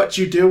matter what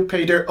you do,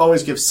 pay dirt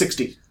always gives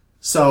 60.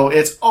 So,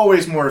 it's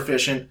always more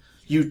efficient.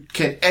 You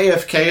can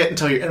AFK it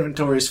until your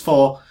inventory is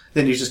full,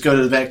 then you just go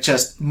to the bank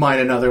chest, mine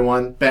another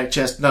one, bank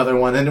chest, another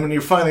one, and when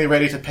you're finally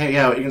ready to pay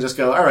out, you can just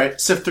go,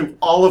 alright, sift through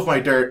all of my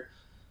dirt,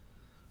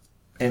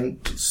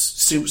 and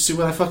see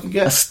what I fucking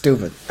get.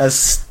 That's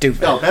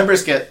stupid. No,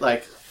 members get,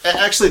 like,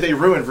 actually they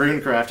ruined rune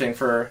crafting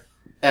for,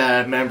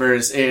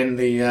 members in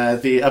the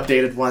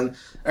updated one,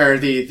 or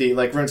the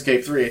like,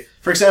 RuneScape 3.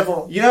 For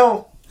example, you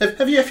know,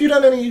 have you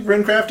done any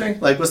rune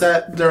crafting? Like, was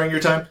that during your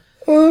time?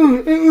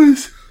 Oh, it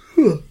was...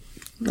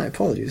 My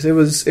apologies. It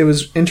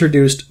was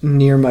introduced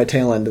near my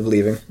tail end of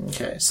leaving.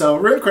 Okay, so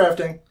rune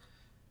crafting,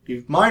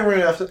 You mine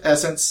rune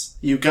essence.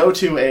 You go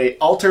to a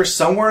altar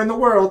somewhere in the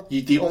world.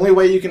 The only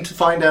way you can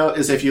find out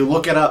is if you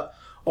look it up,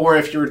 or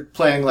if you're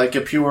playing like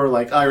a pure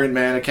like Iron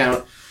Man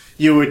account,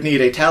 you would need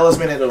a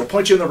talisman and it'll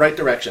point you in the right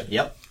direction.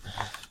 Yep.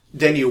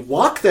 Then you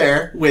walk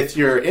there with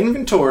your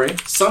inventory,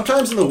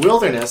 sometimes in the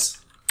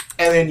wilderness,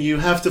 and then you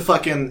have to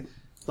fucking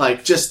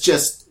like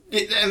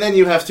and then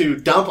you have to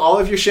dump all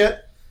of your shit,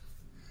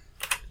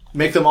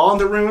 make them all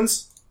into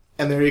runes,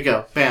 and there you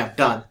go. Bam,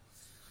 done.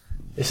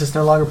 Is this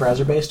no longer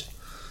browser based?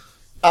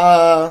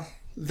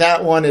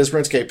 That one is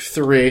RuneScape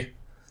 3.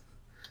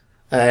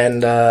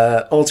 And,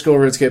 old school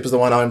RuneScape is the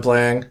one I'm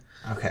playing.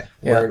 Okay.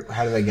 Yeah.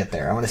 How do I get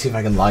there? I want to see if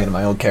I can log into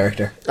my old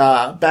character.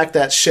 Back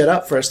that shit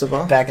up, first of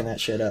all. Backing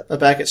that shit up.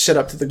 Back it shit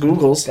up to the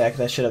Googles. Back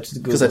that shit up to the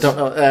Googles. Because I don't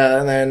know,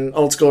 and then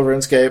old school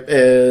RuneScape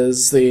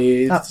is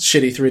the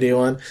shitty 3D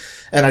one.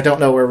 And I don't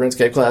know where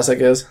RuneScape Classic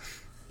is.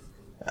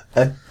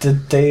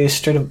 Did they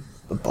straight up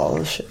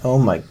abolish it? Oh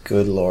my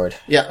good lord.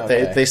 Yeah,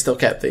 Okay. they still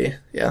kept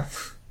yeah.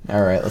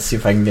 Alright, let's see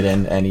if I can get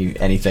in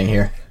anything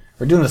here.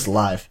 We're doing this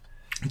live.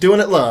 Doing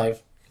it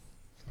live.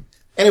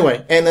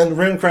 Anyway, and then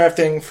rune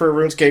crafting for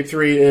RuneScape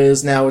 3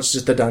 is now it's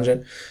just a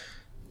dungeon.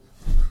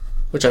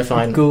 Which I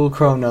find... Google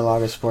Chrome no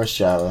longer supports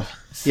Java.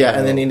 Yeah,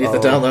 and then you need to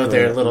download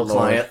their little Lord.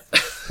 client.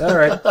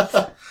 Alright.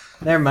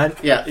 Never mind.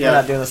 Yeah. We're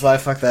not doing this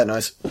live. Fuck that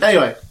noise.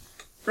 Anyway,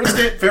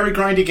 RuneScape, very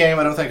grindy game.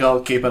 I don't think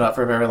I'll keep it up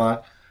for very long.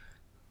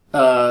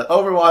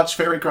 Overwatch,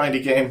 very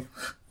grindy game.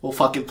 We'll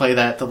fucking play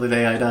that till the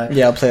day I die.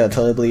 Yeah, I'll play that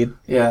till I bleed.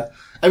 Yeah.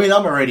 I mean,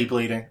 I'm already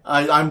bleeding.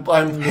 I'm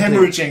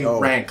hemorrhaging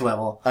rank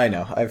level. I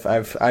know.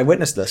 I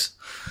witnessed this.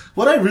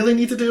 What I really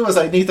need to do is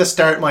I need to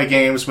start my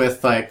games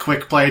with like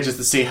quick play just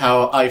to see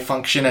how I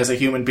function as a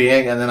human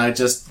being, and then I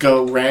just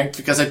go ranked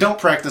because I don't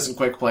practice in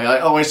quick play. I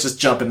always just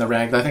jump in the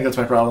ranked. I think that's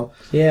my problem.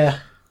 Yeah.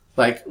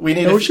 Like we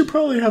need. We should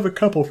probably have a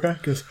couple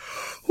practice.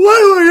 Why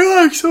do I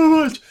yawning so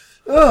much?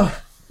 Ugh.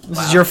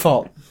 This is your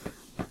fault.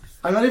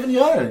 I'm not even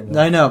yawning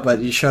anymore. I know, but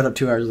you showed up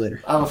 2 hours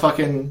later. I'm a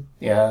fucking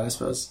I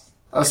suppose.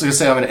 I was gonna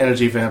say I'm an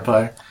energy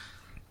vampire.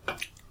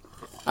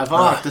 I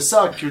want to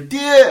suck your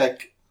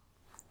dick.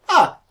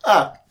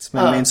 It's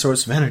my main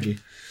source of energy.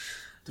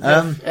 Do you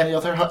have any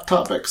other hot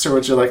topics, or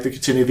would you like to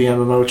continue the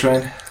MMO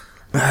train?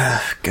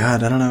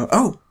 God, I don't know.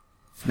 Oh,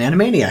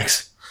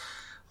 Animaniacs.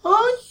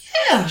 Oh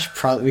yeah.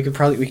 We could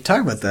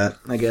talk about that,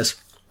 I guess.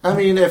 I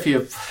mean, if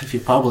you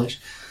publish.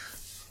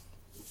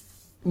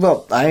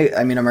 Well,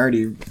 I mean, I'm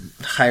already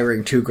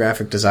hiring 2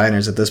 graphic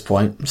designers at this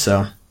point,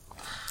 so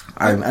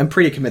I'm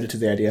pretty committed to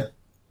the idea.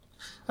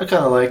 I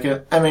kind of like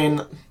it. I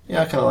mean,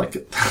 yeah, I kind of like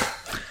it.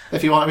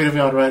 If you want me to be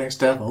on writing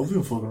staff, I'll be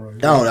on fucking writing.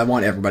 No, I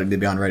want everybody to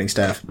be on writing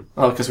staff.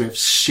 Oh, because we have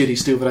shitty,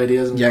 stupid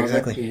ideas. And Yeah,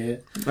 exactly.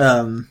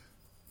 Yeah.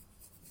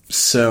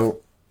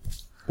 So,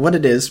 what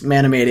it is,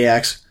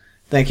 Manimaniacs.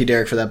 Thank you,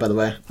 Derek, for that, by the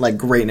way. Like,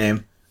 great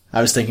name.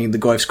 I was thinking the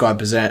Goif Squad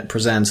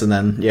presents, and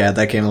then, yeah,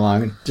 that came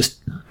along.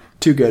 Just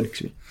too good.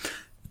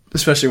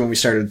 Especially when we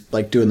started,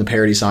 like, doing the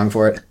parody song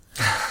for it.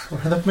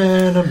 We're the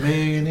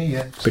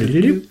Manimaniacs.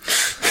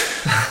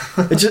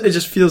 It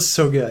just feels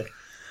so good.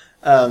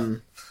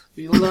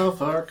 We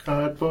love our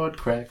cardboard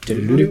crack.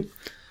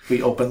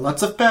 We open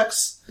lots of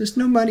packs. There's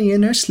no money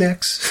in our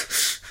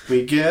slacks.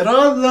 We get a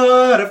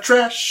lot of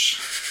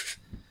trash.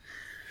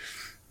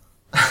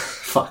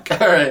 Fuck,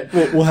 alright.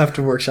 We'll have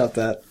to workshop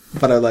that,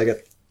 but I like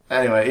it.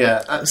 Anyway,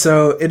 yeah.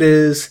 So it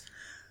is,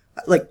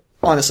 like,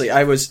 honestly,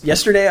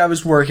 yesterday I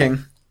was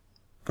working.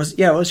 It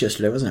was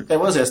yesterday, wasn't it? It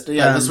was yesterday.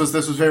 Yeah, this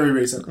was very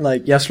recent.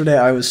 Like, yesterday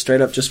I was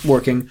straight up just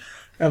working.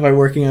 And by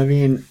working, I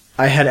mean,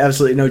 I had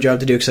absolutely no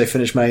job to do because I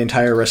finished my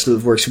entire rest of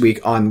the works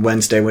week on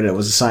Wednesday when it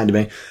was assigned to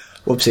me.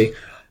 Whoopsie.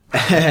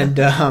 And,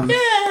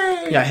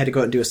 Yay! Yeah, I had to go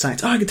out and do a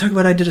science. Oh, I can talk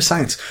about I did a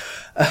science.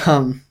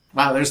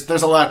 Wow, there's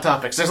a lot of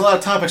topics. There's a lot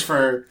of topics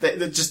for...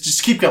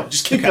 Just keep going.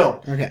 Just keep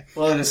going. Okay.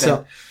 Well,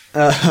 So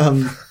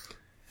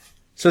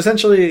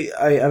essentially,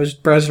 I was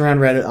browsing around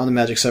Reddit on the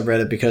Magic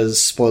subreddit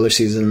because spoiler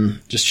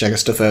season, just checking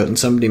stuff out, and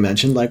somebody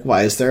mentioned, like,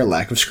 why is there a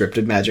lack of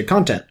scripted Magic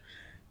content?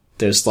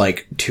 There's,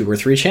 like, 2 or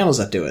 3 channels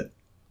that do it.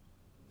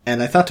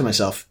 And I thought to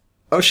myself,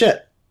 oh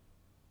shit,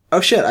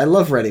 I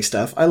love writing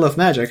stuff. I love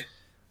Magic.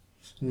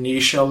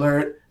 Niche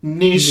alert.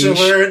 Niche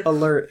alert.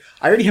 Alert.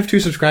 I already have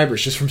 2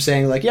 subscribers just from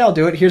saying, like, yeah, I'll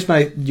do it. Here's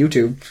my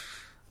YouTube.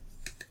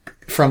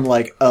 From,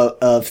 like,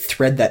 a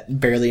thread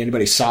that barely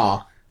anybody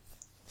saw.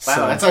 Wow,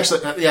 So- that's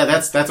actually... Yeah,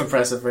 that's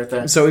impressive right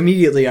there. So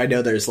immediately I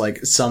know there's,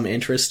 like, some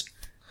interest.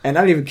 And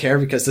I don't even care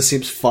because this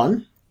seems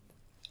fun.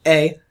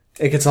 A,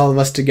 it gets all of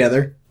us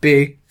together.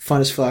 B,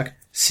 fun as fuck.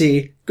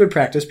 C, good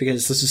practice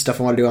because this is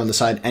stuff I want to do on the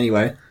side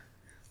anyway.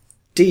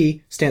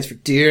 D, stands for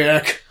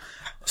dick.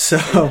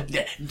 So...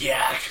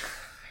 Yeah.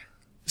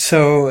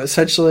 So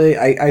essentially,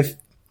 I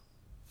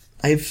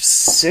have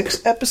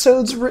 6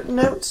 episodes written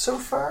out so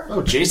far.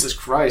 Oh, Jesus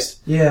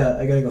Christ. Yeah,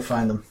 I gotta go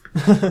find them.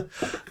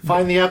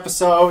 Find the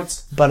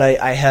episodes. But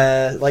I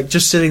had, like,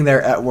 just sitting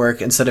there at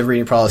work, instead of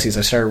reading policies,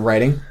 I started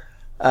writing.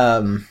 But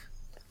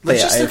yeah,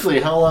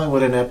 Logistically, how long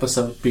would an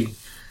episode be?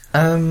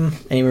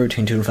 anywhere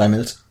between 2 and 5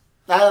 minutes.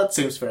 That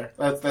seems fair.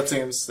 That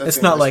seems.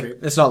 It's not like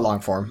it's not long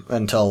form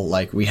until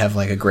like we have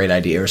like a great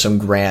idea or some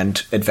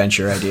grand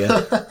adventure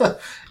idea.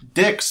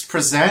 Dix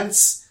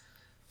presents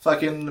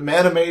fucking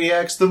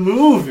Animaniacs the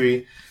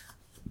movie.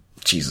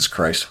 Jesus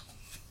Christ!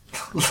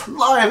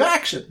 Live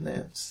action,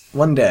 man.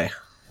 One day.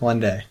 One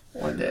day.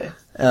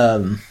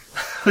 Um,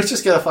 We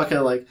just gotta fucking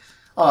like,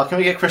 oh, can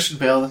we get Christian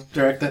Bale to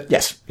direct it?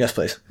 yes,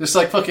 please. There's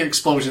like fucking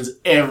explosions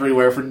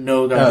everywhere for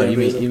no goddamn Oh,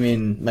 reason. you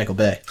mean Michael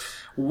Bay?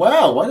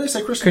 Wow, why did I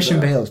say Christian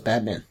Bale? Bale is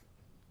Batman.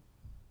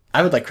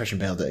 I would like Christian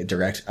Bale to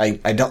direct. I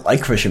don't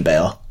like Christian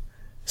Bale,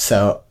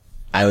 so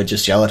I would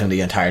just yell at him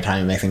the entire time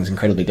and make things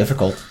incredibly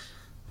difficult.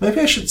 Maybe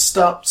I should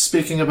stop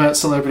speaking about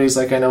celebrities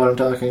like I know what I'm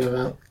talking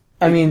about.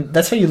 I mean,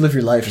 that's how you live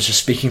your life, is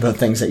just speaking about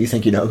things that you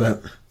think you know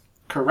about.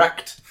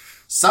 Correct.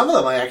 Some of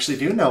them I actually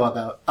do know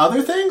about.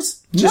 Other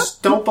things,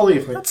 just don't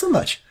believe me. Not so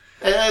much.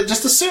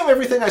 Just assume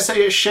everything I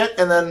say is shit,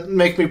 and then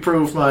make me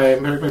prove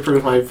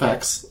my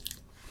facts.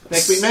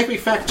 Make me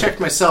fact check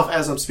myself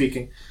as I'm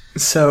speaking.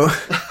 So,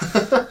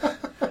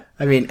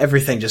 I mean,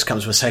 everything just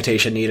comes with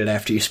citation needed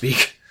after you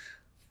speak.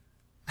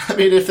 I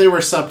mean, if they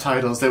were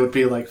subtitles, they would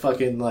be like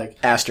fucking like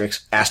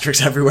Asterisks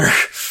everywhere.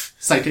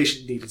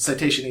 citation needed,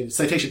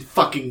 citation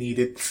fucking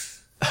needed.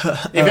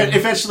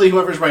 Eventually,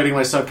 whoever's writing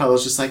my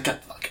subtitles is just like, God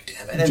fucking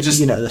damn it, and just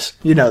You know this.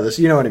 You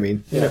know what I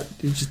mean. Yeah.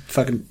 You just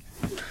fucking.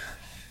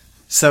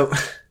 So,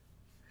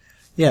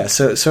 yeah.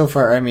 So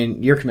far, I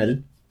mean, you're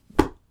committed.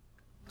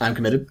 I'm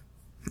committed.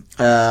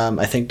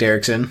 I think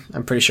Derek's in.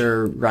 I'm pretty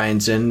sure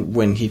Ryan's in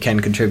when he can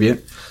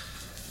contribute.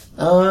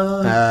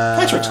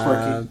 Patrick's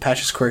quirky.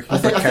 Patrick's quirky. I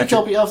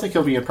think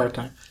he'll be in part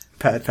time.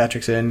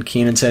 Patrick's in.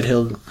 Keenan said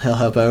he'll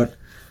help out.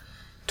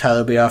 Tyler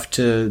will be off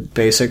to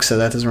basics, so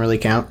that doesn't really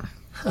count.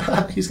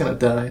 He's gonna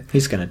die.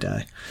 He's gonna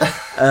die.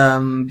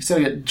 He's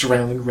gonna get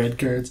drowned in red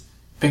cards.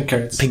 Pink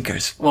cards. Pink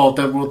cards. Well,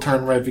 that will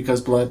turn red because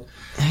blood.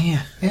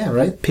 Yeah. Yeah,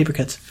 right? Paper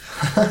cuts.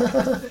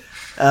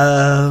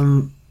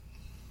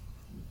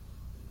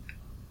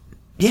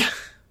 Yeah.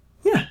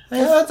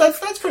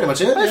 That's pretty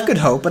much it. I have good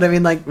hope, but I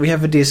mean, like, we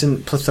have a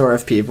decent plethora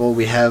of people.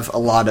 We have a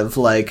lot of,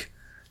 like,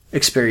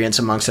 experience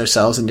amongst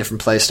ourselves in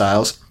different play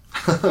styles.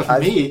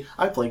 Me,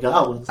 I play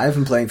goblins. I've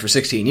been playing for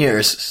 16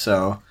 years,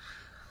 so...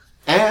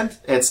 And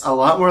it's a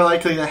lot more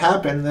likely to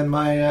happen than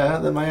my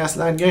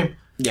S9 game.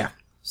 Yeah.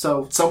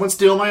 So someone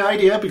steal my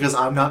idea because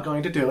I'm not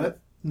going to do it.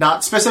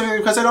 Not specifically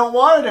because I don't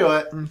want to do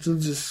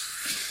it.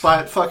 Just...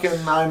 But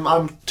fucking,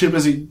 I'm too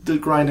busy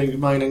grinding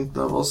mining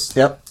levels.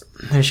 Yep.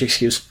 There's your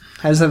excuse.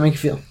 How does that make you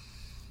feel?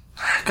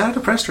 Kind of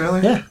depressed,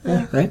 really. Yeah,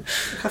 right?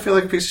 I feel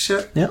like a piece of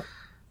shit. Yep.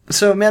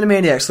 So,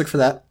 Animaniacs, look for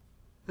that.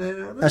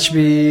 That should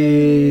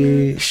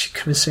be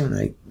coming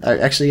soon.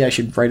 I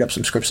should write up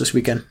some scripts this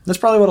weekend. That's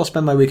probably what I'll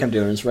spend my weekend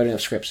doing, is writing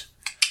up scripts.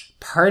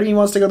 Part of me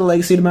wants to go to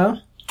Legacy tomorrow.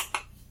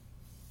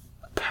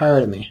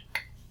 Part of me.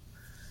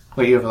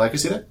 Wait, you have a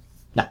Legacy there?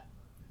 No.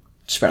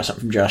 Just found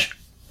something from Josh.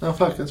 Oh,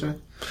 fuck, that's right.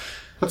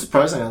 What's the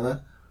pricing on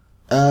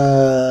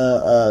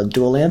that?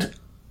 Dual Land.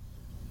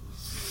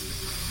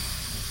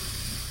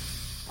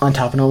 On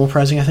top of normal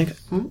pricing, I think.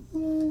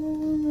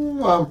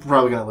 Well, I'm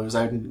probably gonna lose.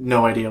 I have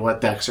no idea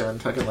what decks are in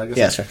fucking Legacy.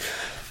 Yeah, that's right.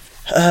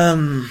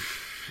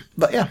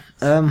 But yeah.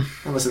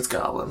 Unless it's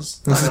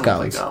goblins. Unless I it's don't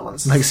play goblins.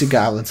 goblins. Legacy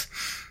Goblins.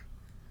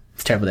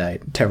 It's a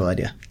terrible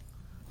idea.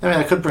 I mean,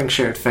 I could bring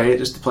Shared Fate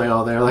just to play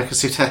all their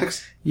Legacy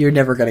decks. You're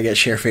never going to get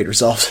Share Fate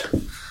resolved.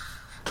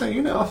 So,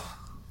 you know.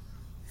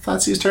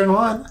 Thoughtseize turn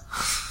 1.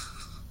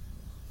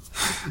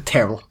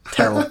 Terrible.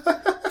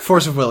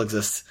 Force of Will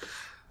exists.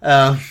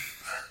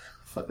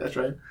 Fuck, that's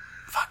right.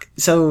 Fuck.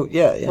 So,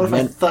 yeah, What if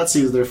man. I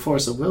Thoughtseize their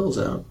Force of Wills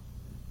out?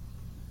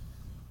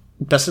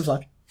 Best of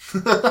luck.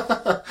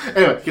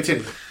 Anyway,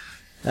 continue.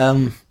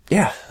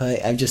 Yeah,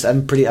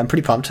 I'm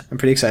pretty pumped. I'm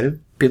pretty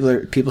excited.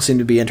 People seem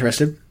to be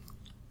interested.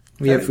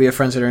 We have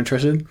friends that are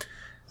interested.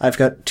 I've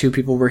got 2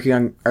 people working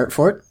on art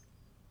for it.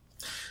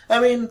 I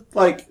mean,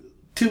 like,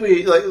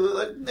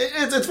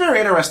 it's very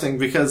interesting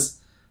because,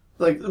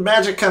 like,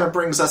 Magic kind of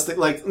brings us,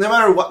 like, no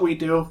matter what we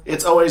do,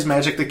 it's always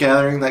Magic the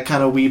Gathering that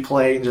kind of we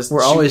play and just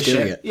We're shoot always the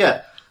doing shit. it.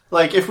 Yeah.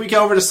 Like, if we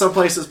go over to some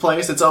place's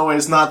place, it's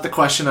always not the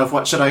question of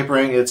what should I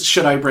bring, it's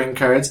should I bring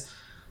cards?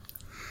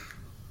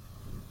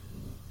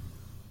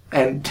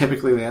 And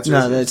typically the answer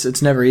No, is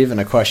it's never even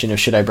a question of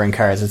should I bring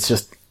cards. It's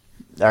just,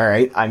 all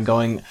right, I'm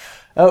going.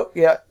 Oh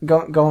yeah,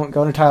 going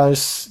to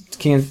Tyler's.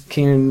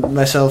 Keenan,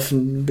 myself,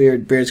 and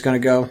Beard's gonna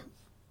go.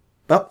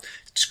 Well,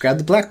 just grab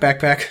the black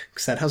backpack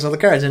because that has all the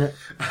cards in it.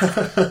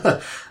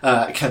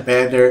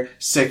 Commander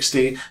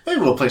 60.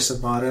 Maybe we'll play some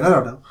Modern. I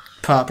don't know.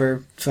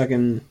 Popper,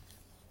 fucking.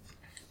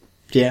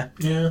 Yeah.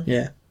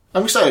 Yeah.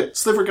 I'm excited.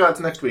 Sliver Gods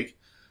next week.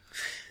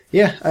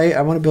 Yeah, I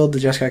want to build the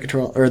Jeskai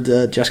control or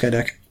the Jeskai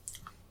deck.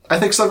 I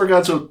think Sliver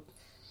Gods would.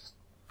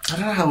 I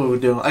don't know how we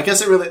would do. I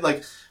guess it really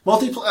like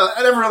multiplayer.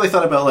 I never really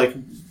thought about like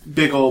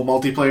big old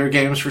multiplayer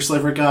games for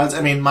Sliver Gods. I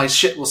mean, my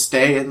shit will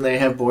stay and they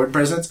have board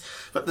presence,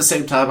 but at the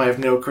same time, I have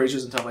no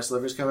creatures until my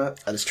slivers come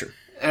out. That is true.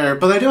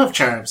 But I do have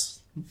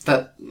charms.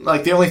 That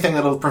like the only thing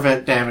that'll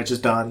prevent damage is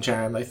Dawn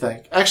Charm. I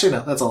think. Actually,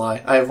 no, that's a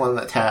lie. I have one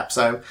that taps.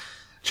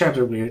 Charms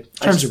are weird.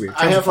 Charms are weird.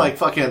 I Charms have are like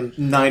fucking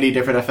 90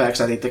 different effects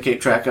I need to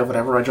keep track of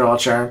whenever I draw a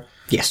charm.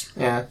 Yes.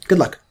 Yeah. Good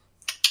luck.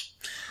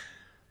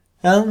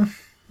 I don't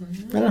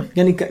know.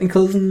 Any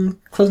closing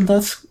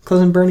thoughts?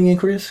 Closing burning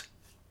inquiries?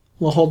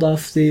 We'll hold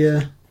off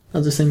the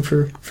other thing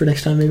for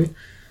next time, maybe.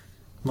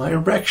 My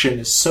erection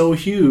is so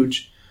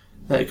huge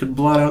that it could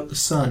blot out the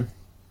sun.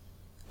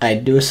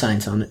 I'd do a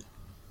science on it.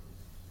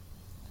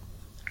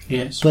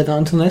 Yes. But not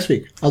until next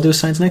week. I'll do a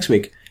science next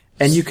week.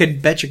 And you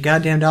could bet your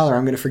goddamn dollar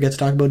I'm going to forget to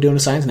talk about doing a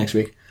science next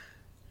week.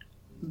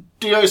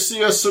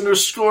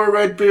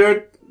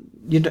 DICS_Redbeard.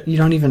 You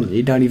don't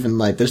even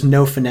like, there's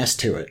no finesse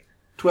to it.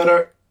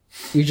 Twitter.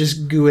 You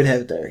just goo it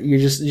out there. You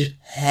just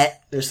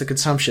there's the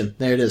consumption.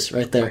 There it is,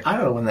 right there. I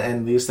don't know when to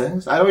end these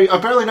things. I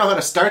barely know how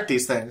to start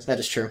these things. That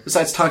is true.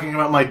 Besides talking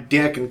about my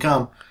dick and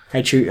cum.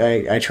 I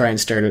try and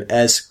start it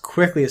as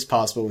quickly as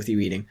possible with you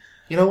eating.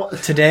 You know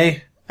what?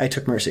 Today, I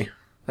took mercy.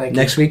 Thank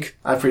Next you. week,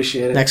 I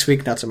appreciate it. next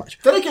week, not so much.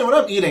 Then again, when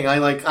I'm eating,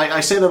 I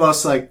say the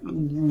most like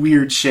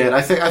weird shit.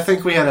 I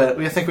think we had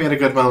a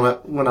good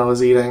moment when I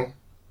was eating.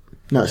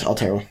 No, it's all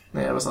terrible.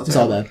 Yeah, it was all It's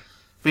all terrible. bad.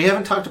 We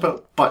haven't talked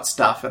about butt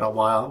stuff in a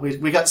while.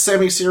 We got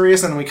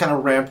semi-serious and we kind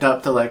of ramped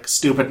up to like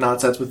stupid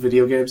nonsense with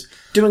video games.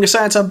 Doing a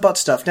science on butt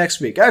stuff next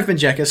week. I've been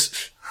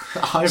Jekis.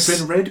 I've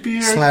been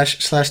Redbeard.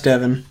 Slash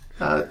Devin.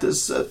 The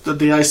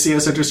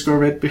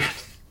ICS_Redbeard.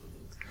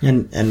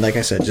 And like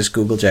I said, just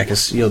Google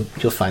Jekis.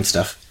 You'll find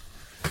stuff.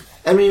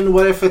 I mean,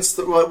 what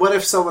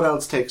if someone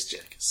else takes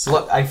Jekis?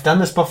 Look, I've done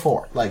this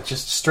before. Like,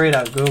 just straight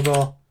out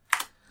Google.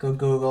 Go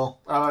Google.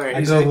 Alright, I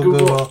you say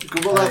Google.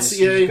 Google.ca. Just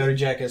go to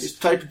Jekis.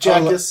 Just type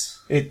Jekis.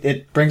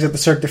 It brings up the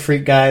Cirque du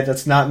Freak guide.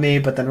 That's not me,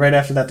 but then right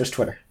after that, there's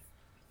Twitter.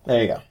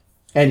 There you go.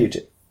 And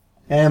YouTube.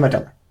 And my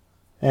Tumblr.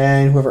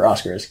 And whoever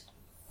Oscar is.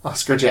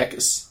 Oscar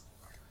Jekis.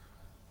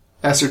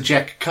 Esther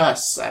Jack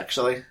Cuss,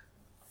 actually.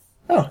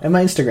 Oh, and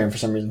my Instagram for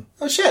some reason.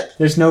 Oh shit.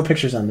 There's no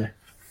pictures on there.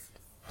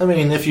 I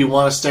mean, if you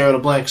want to stare at a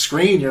blank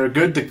screen, you're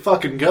good to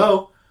fucking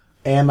go.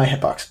 And my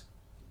hitbox.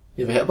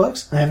 You have a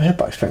hitbox? I have a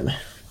hitbox, apparently.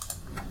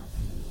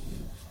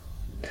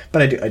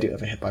 But I do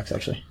have a hitbox,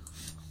 actually.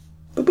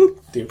 Boop boop.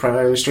 Do you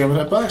primarily stream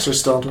at hitbox or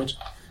still on Twitch?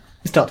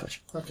 It's still on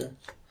Twitch. Okay.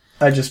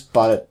 I just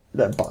bought it.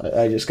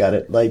 I just got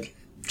it. Like,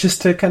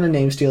 just to kind of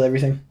name steal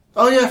everything.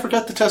 Oh yeah, I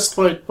forgot to test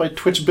my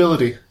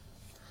Twitchability.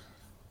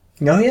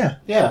 Oh, yeah.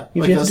 Yeah,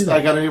 You have to because do that.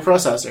 I got a new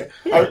processor.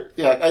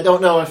 Yeah. I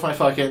don't know if my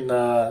fucking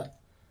I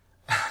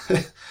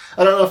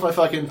don't know if my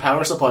fucking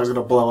power supply is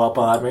gonna blow up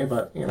on me,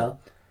 but you know.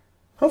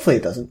 Hopefully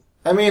it doesn't.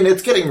 I mean,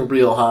 it's getting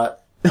real hot.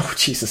 Oh,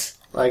 Jesus.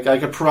 Like, I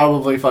could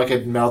probably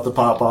fucking melt the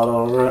pop bottle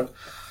over it.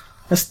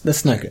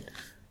 That's not good.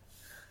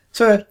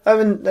 So, I've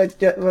been,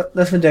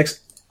 that's been Dix.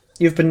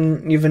 You've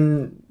been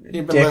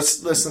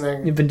dicked.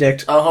 Listening. You've been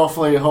dicked.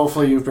 Hopefully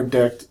you've been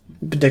dicked.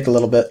 Been dicked a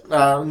little bit.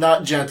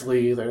 Not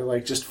gently either.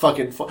 Like, just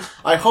fucking.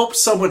 I hope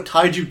someone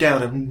tied you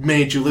down and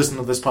made you listen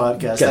to this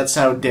podcast. That's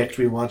how dicked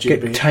we want you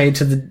to be. Get tied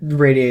to the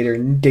radiator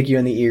and dig you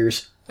in the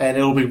ears. And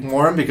it'll be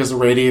warm because the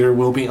radiator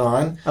will be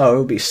on. Oh, it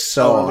would be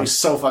so It'll be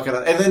so fucking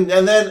on.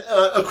 And then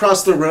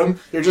across the room,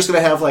 you're just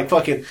gonna have like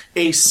fucking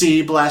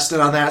AC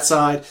blasted on that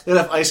side. They'll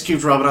have ice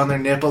cubes rubbing on their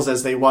nipples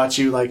as they watch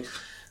you like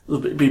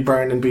be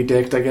burned and be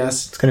dicked, I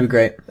guess. It's gonna be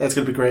great. That's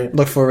gonna be great.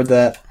 Look forward to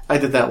that. I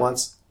did that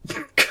once.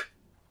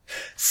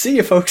 See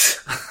you, folks.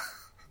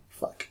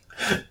 Fuck.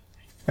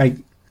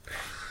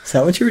 Is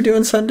that what you were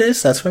doing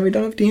Sundays? That's why we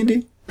don't have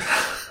D&D?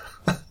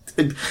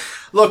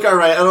 Look,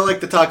 alright, I don't like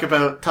to talk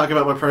about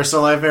my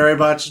personal life very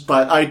much,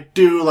 but I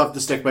do love to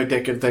stick my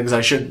dick in things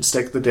I shouldn't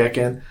stick the dick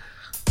in.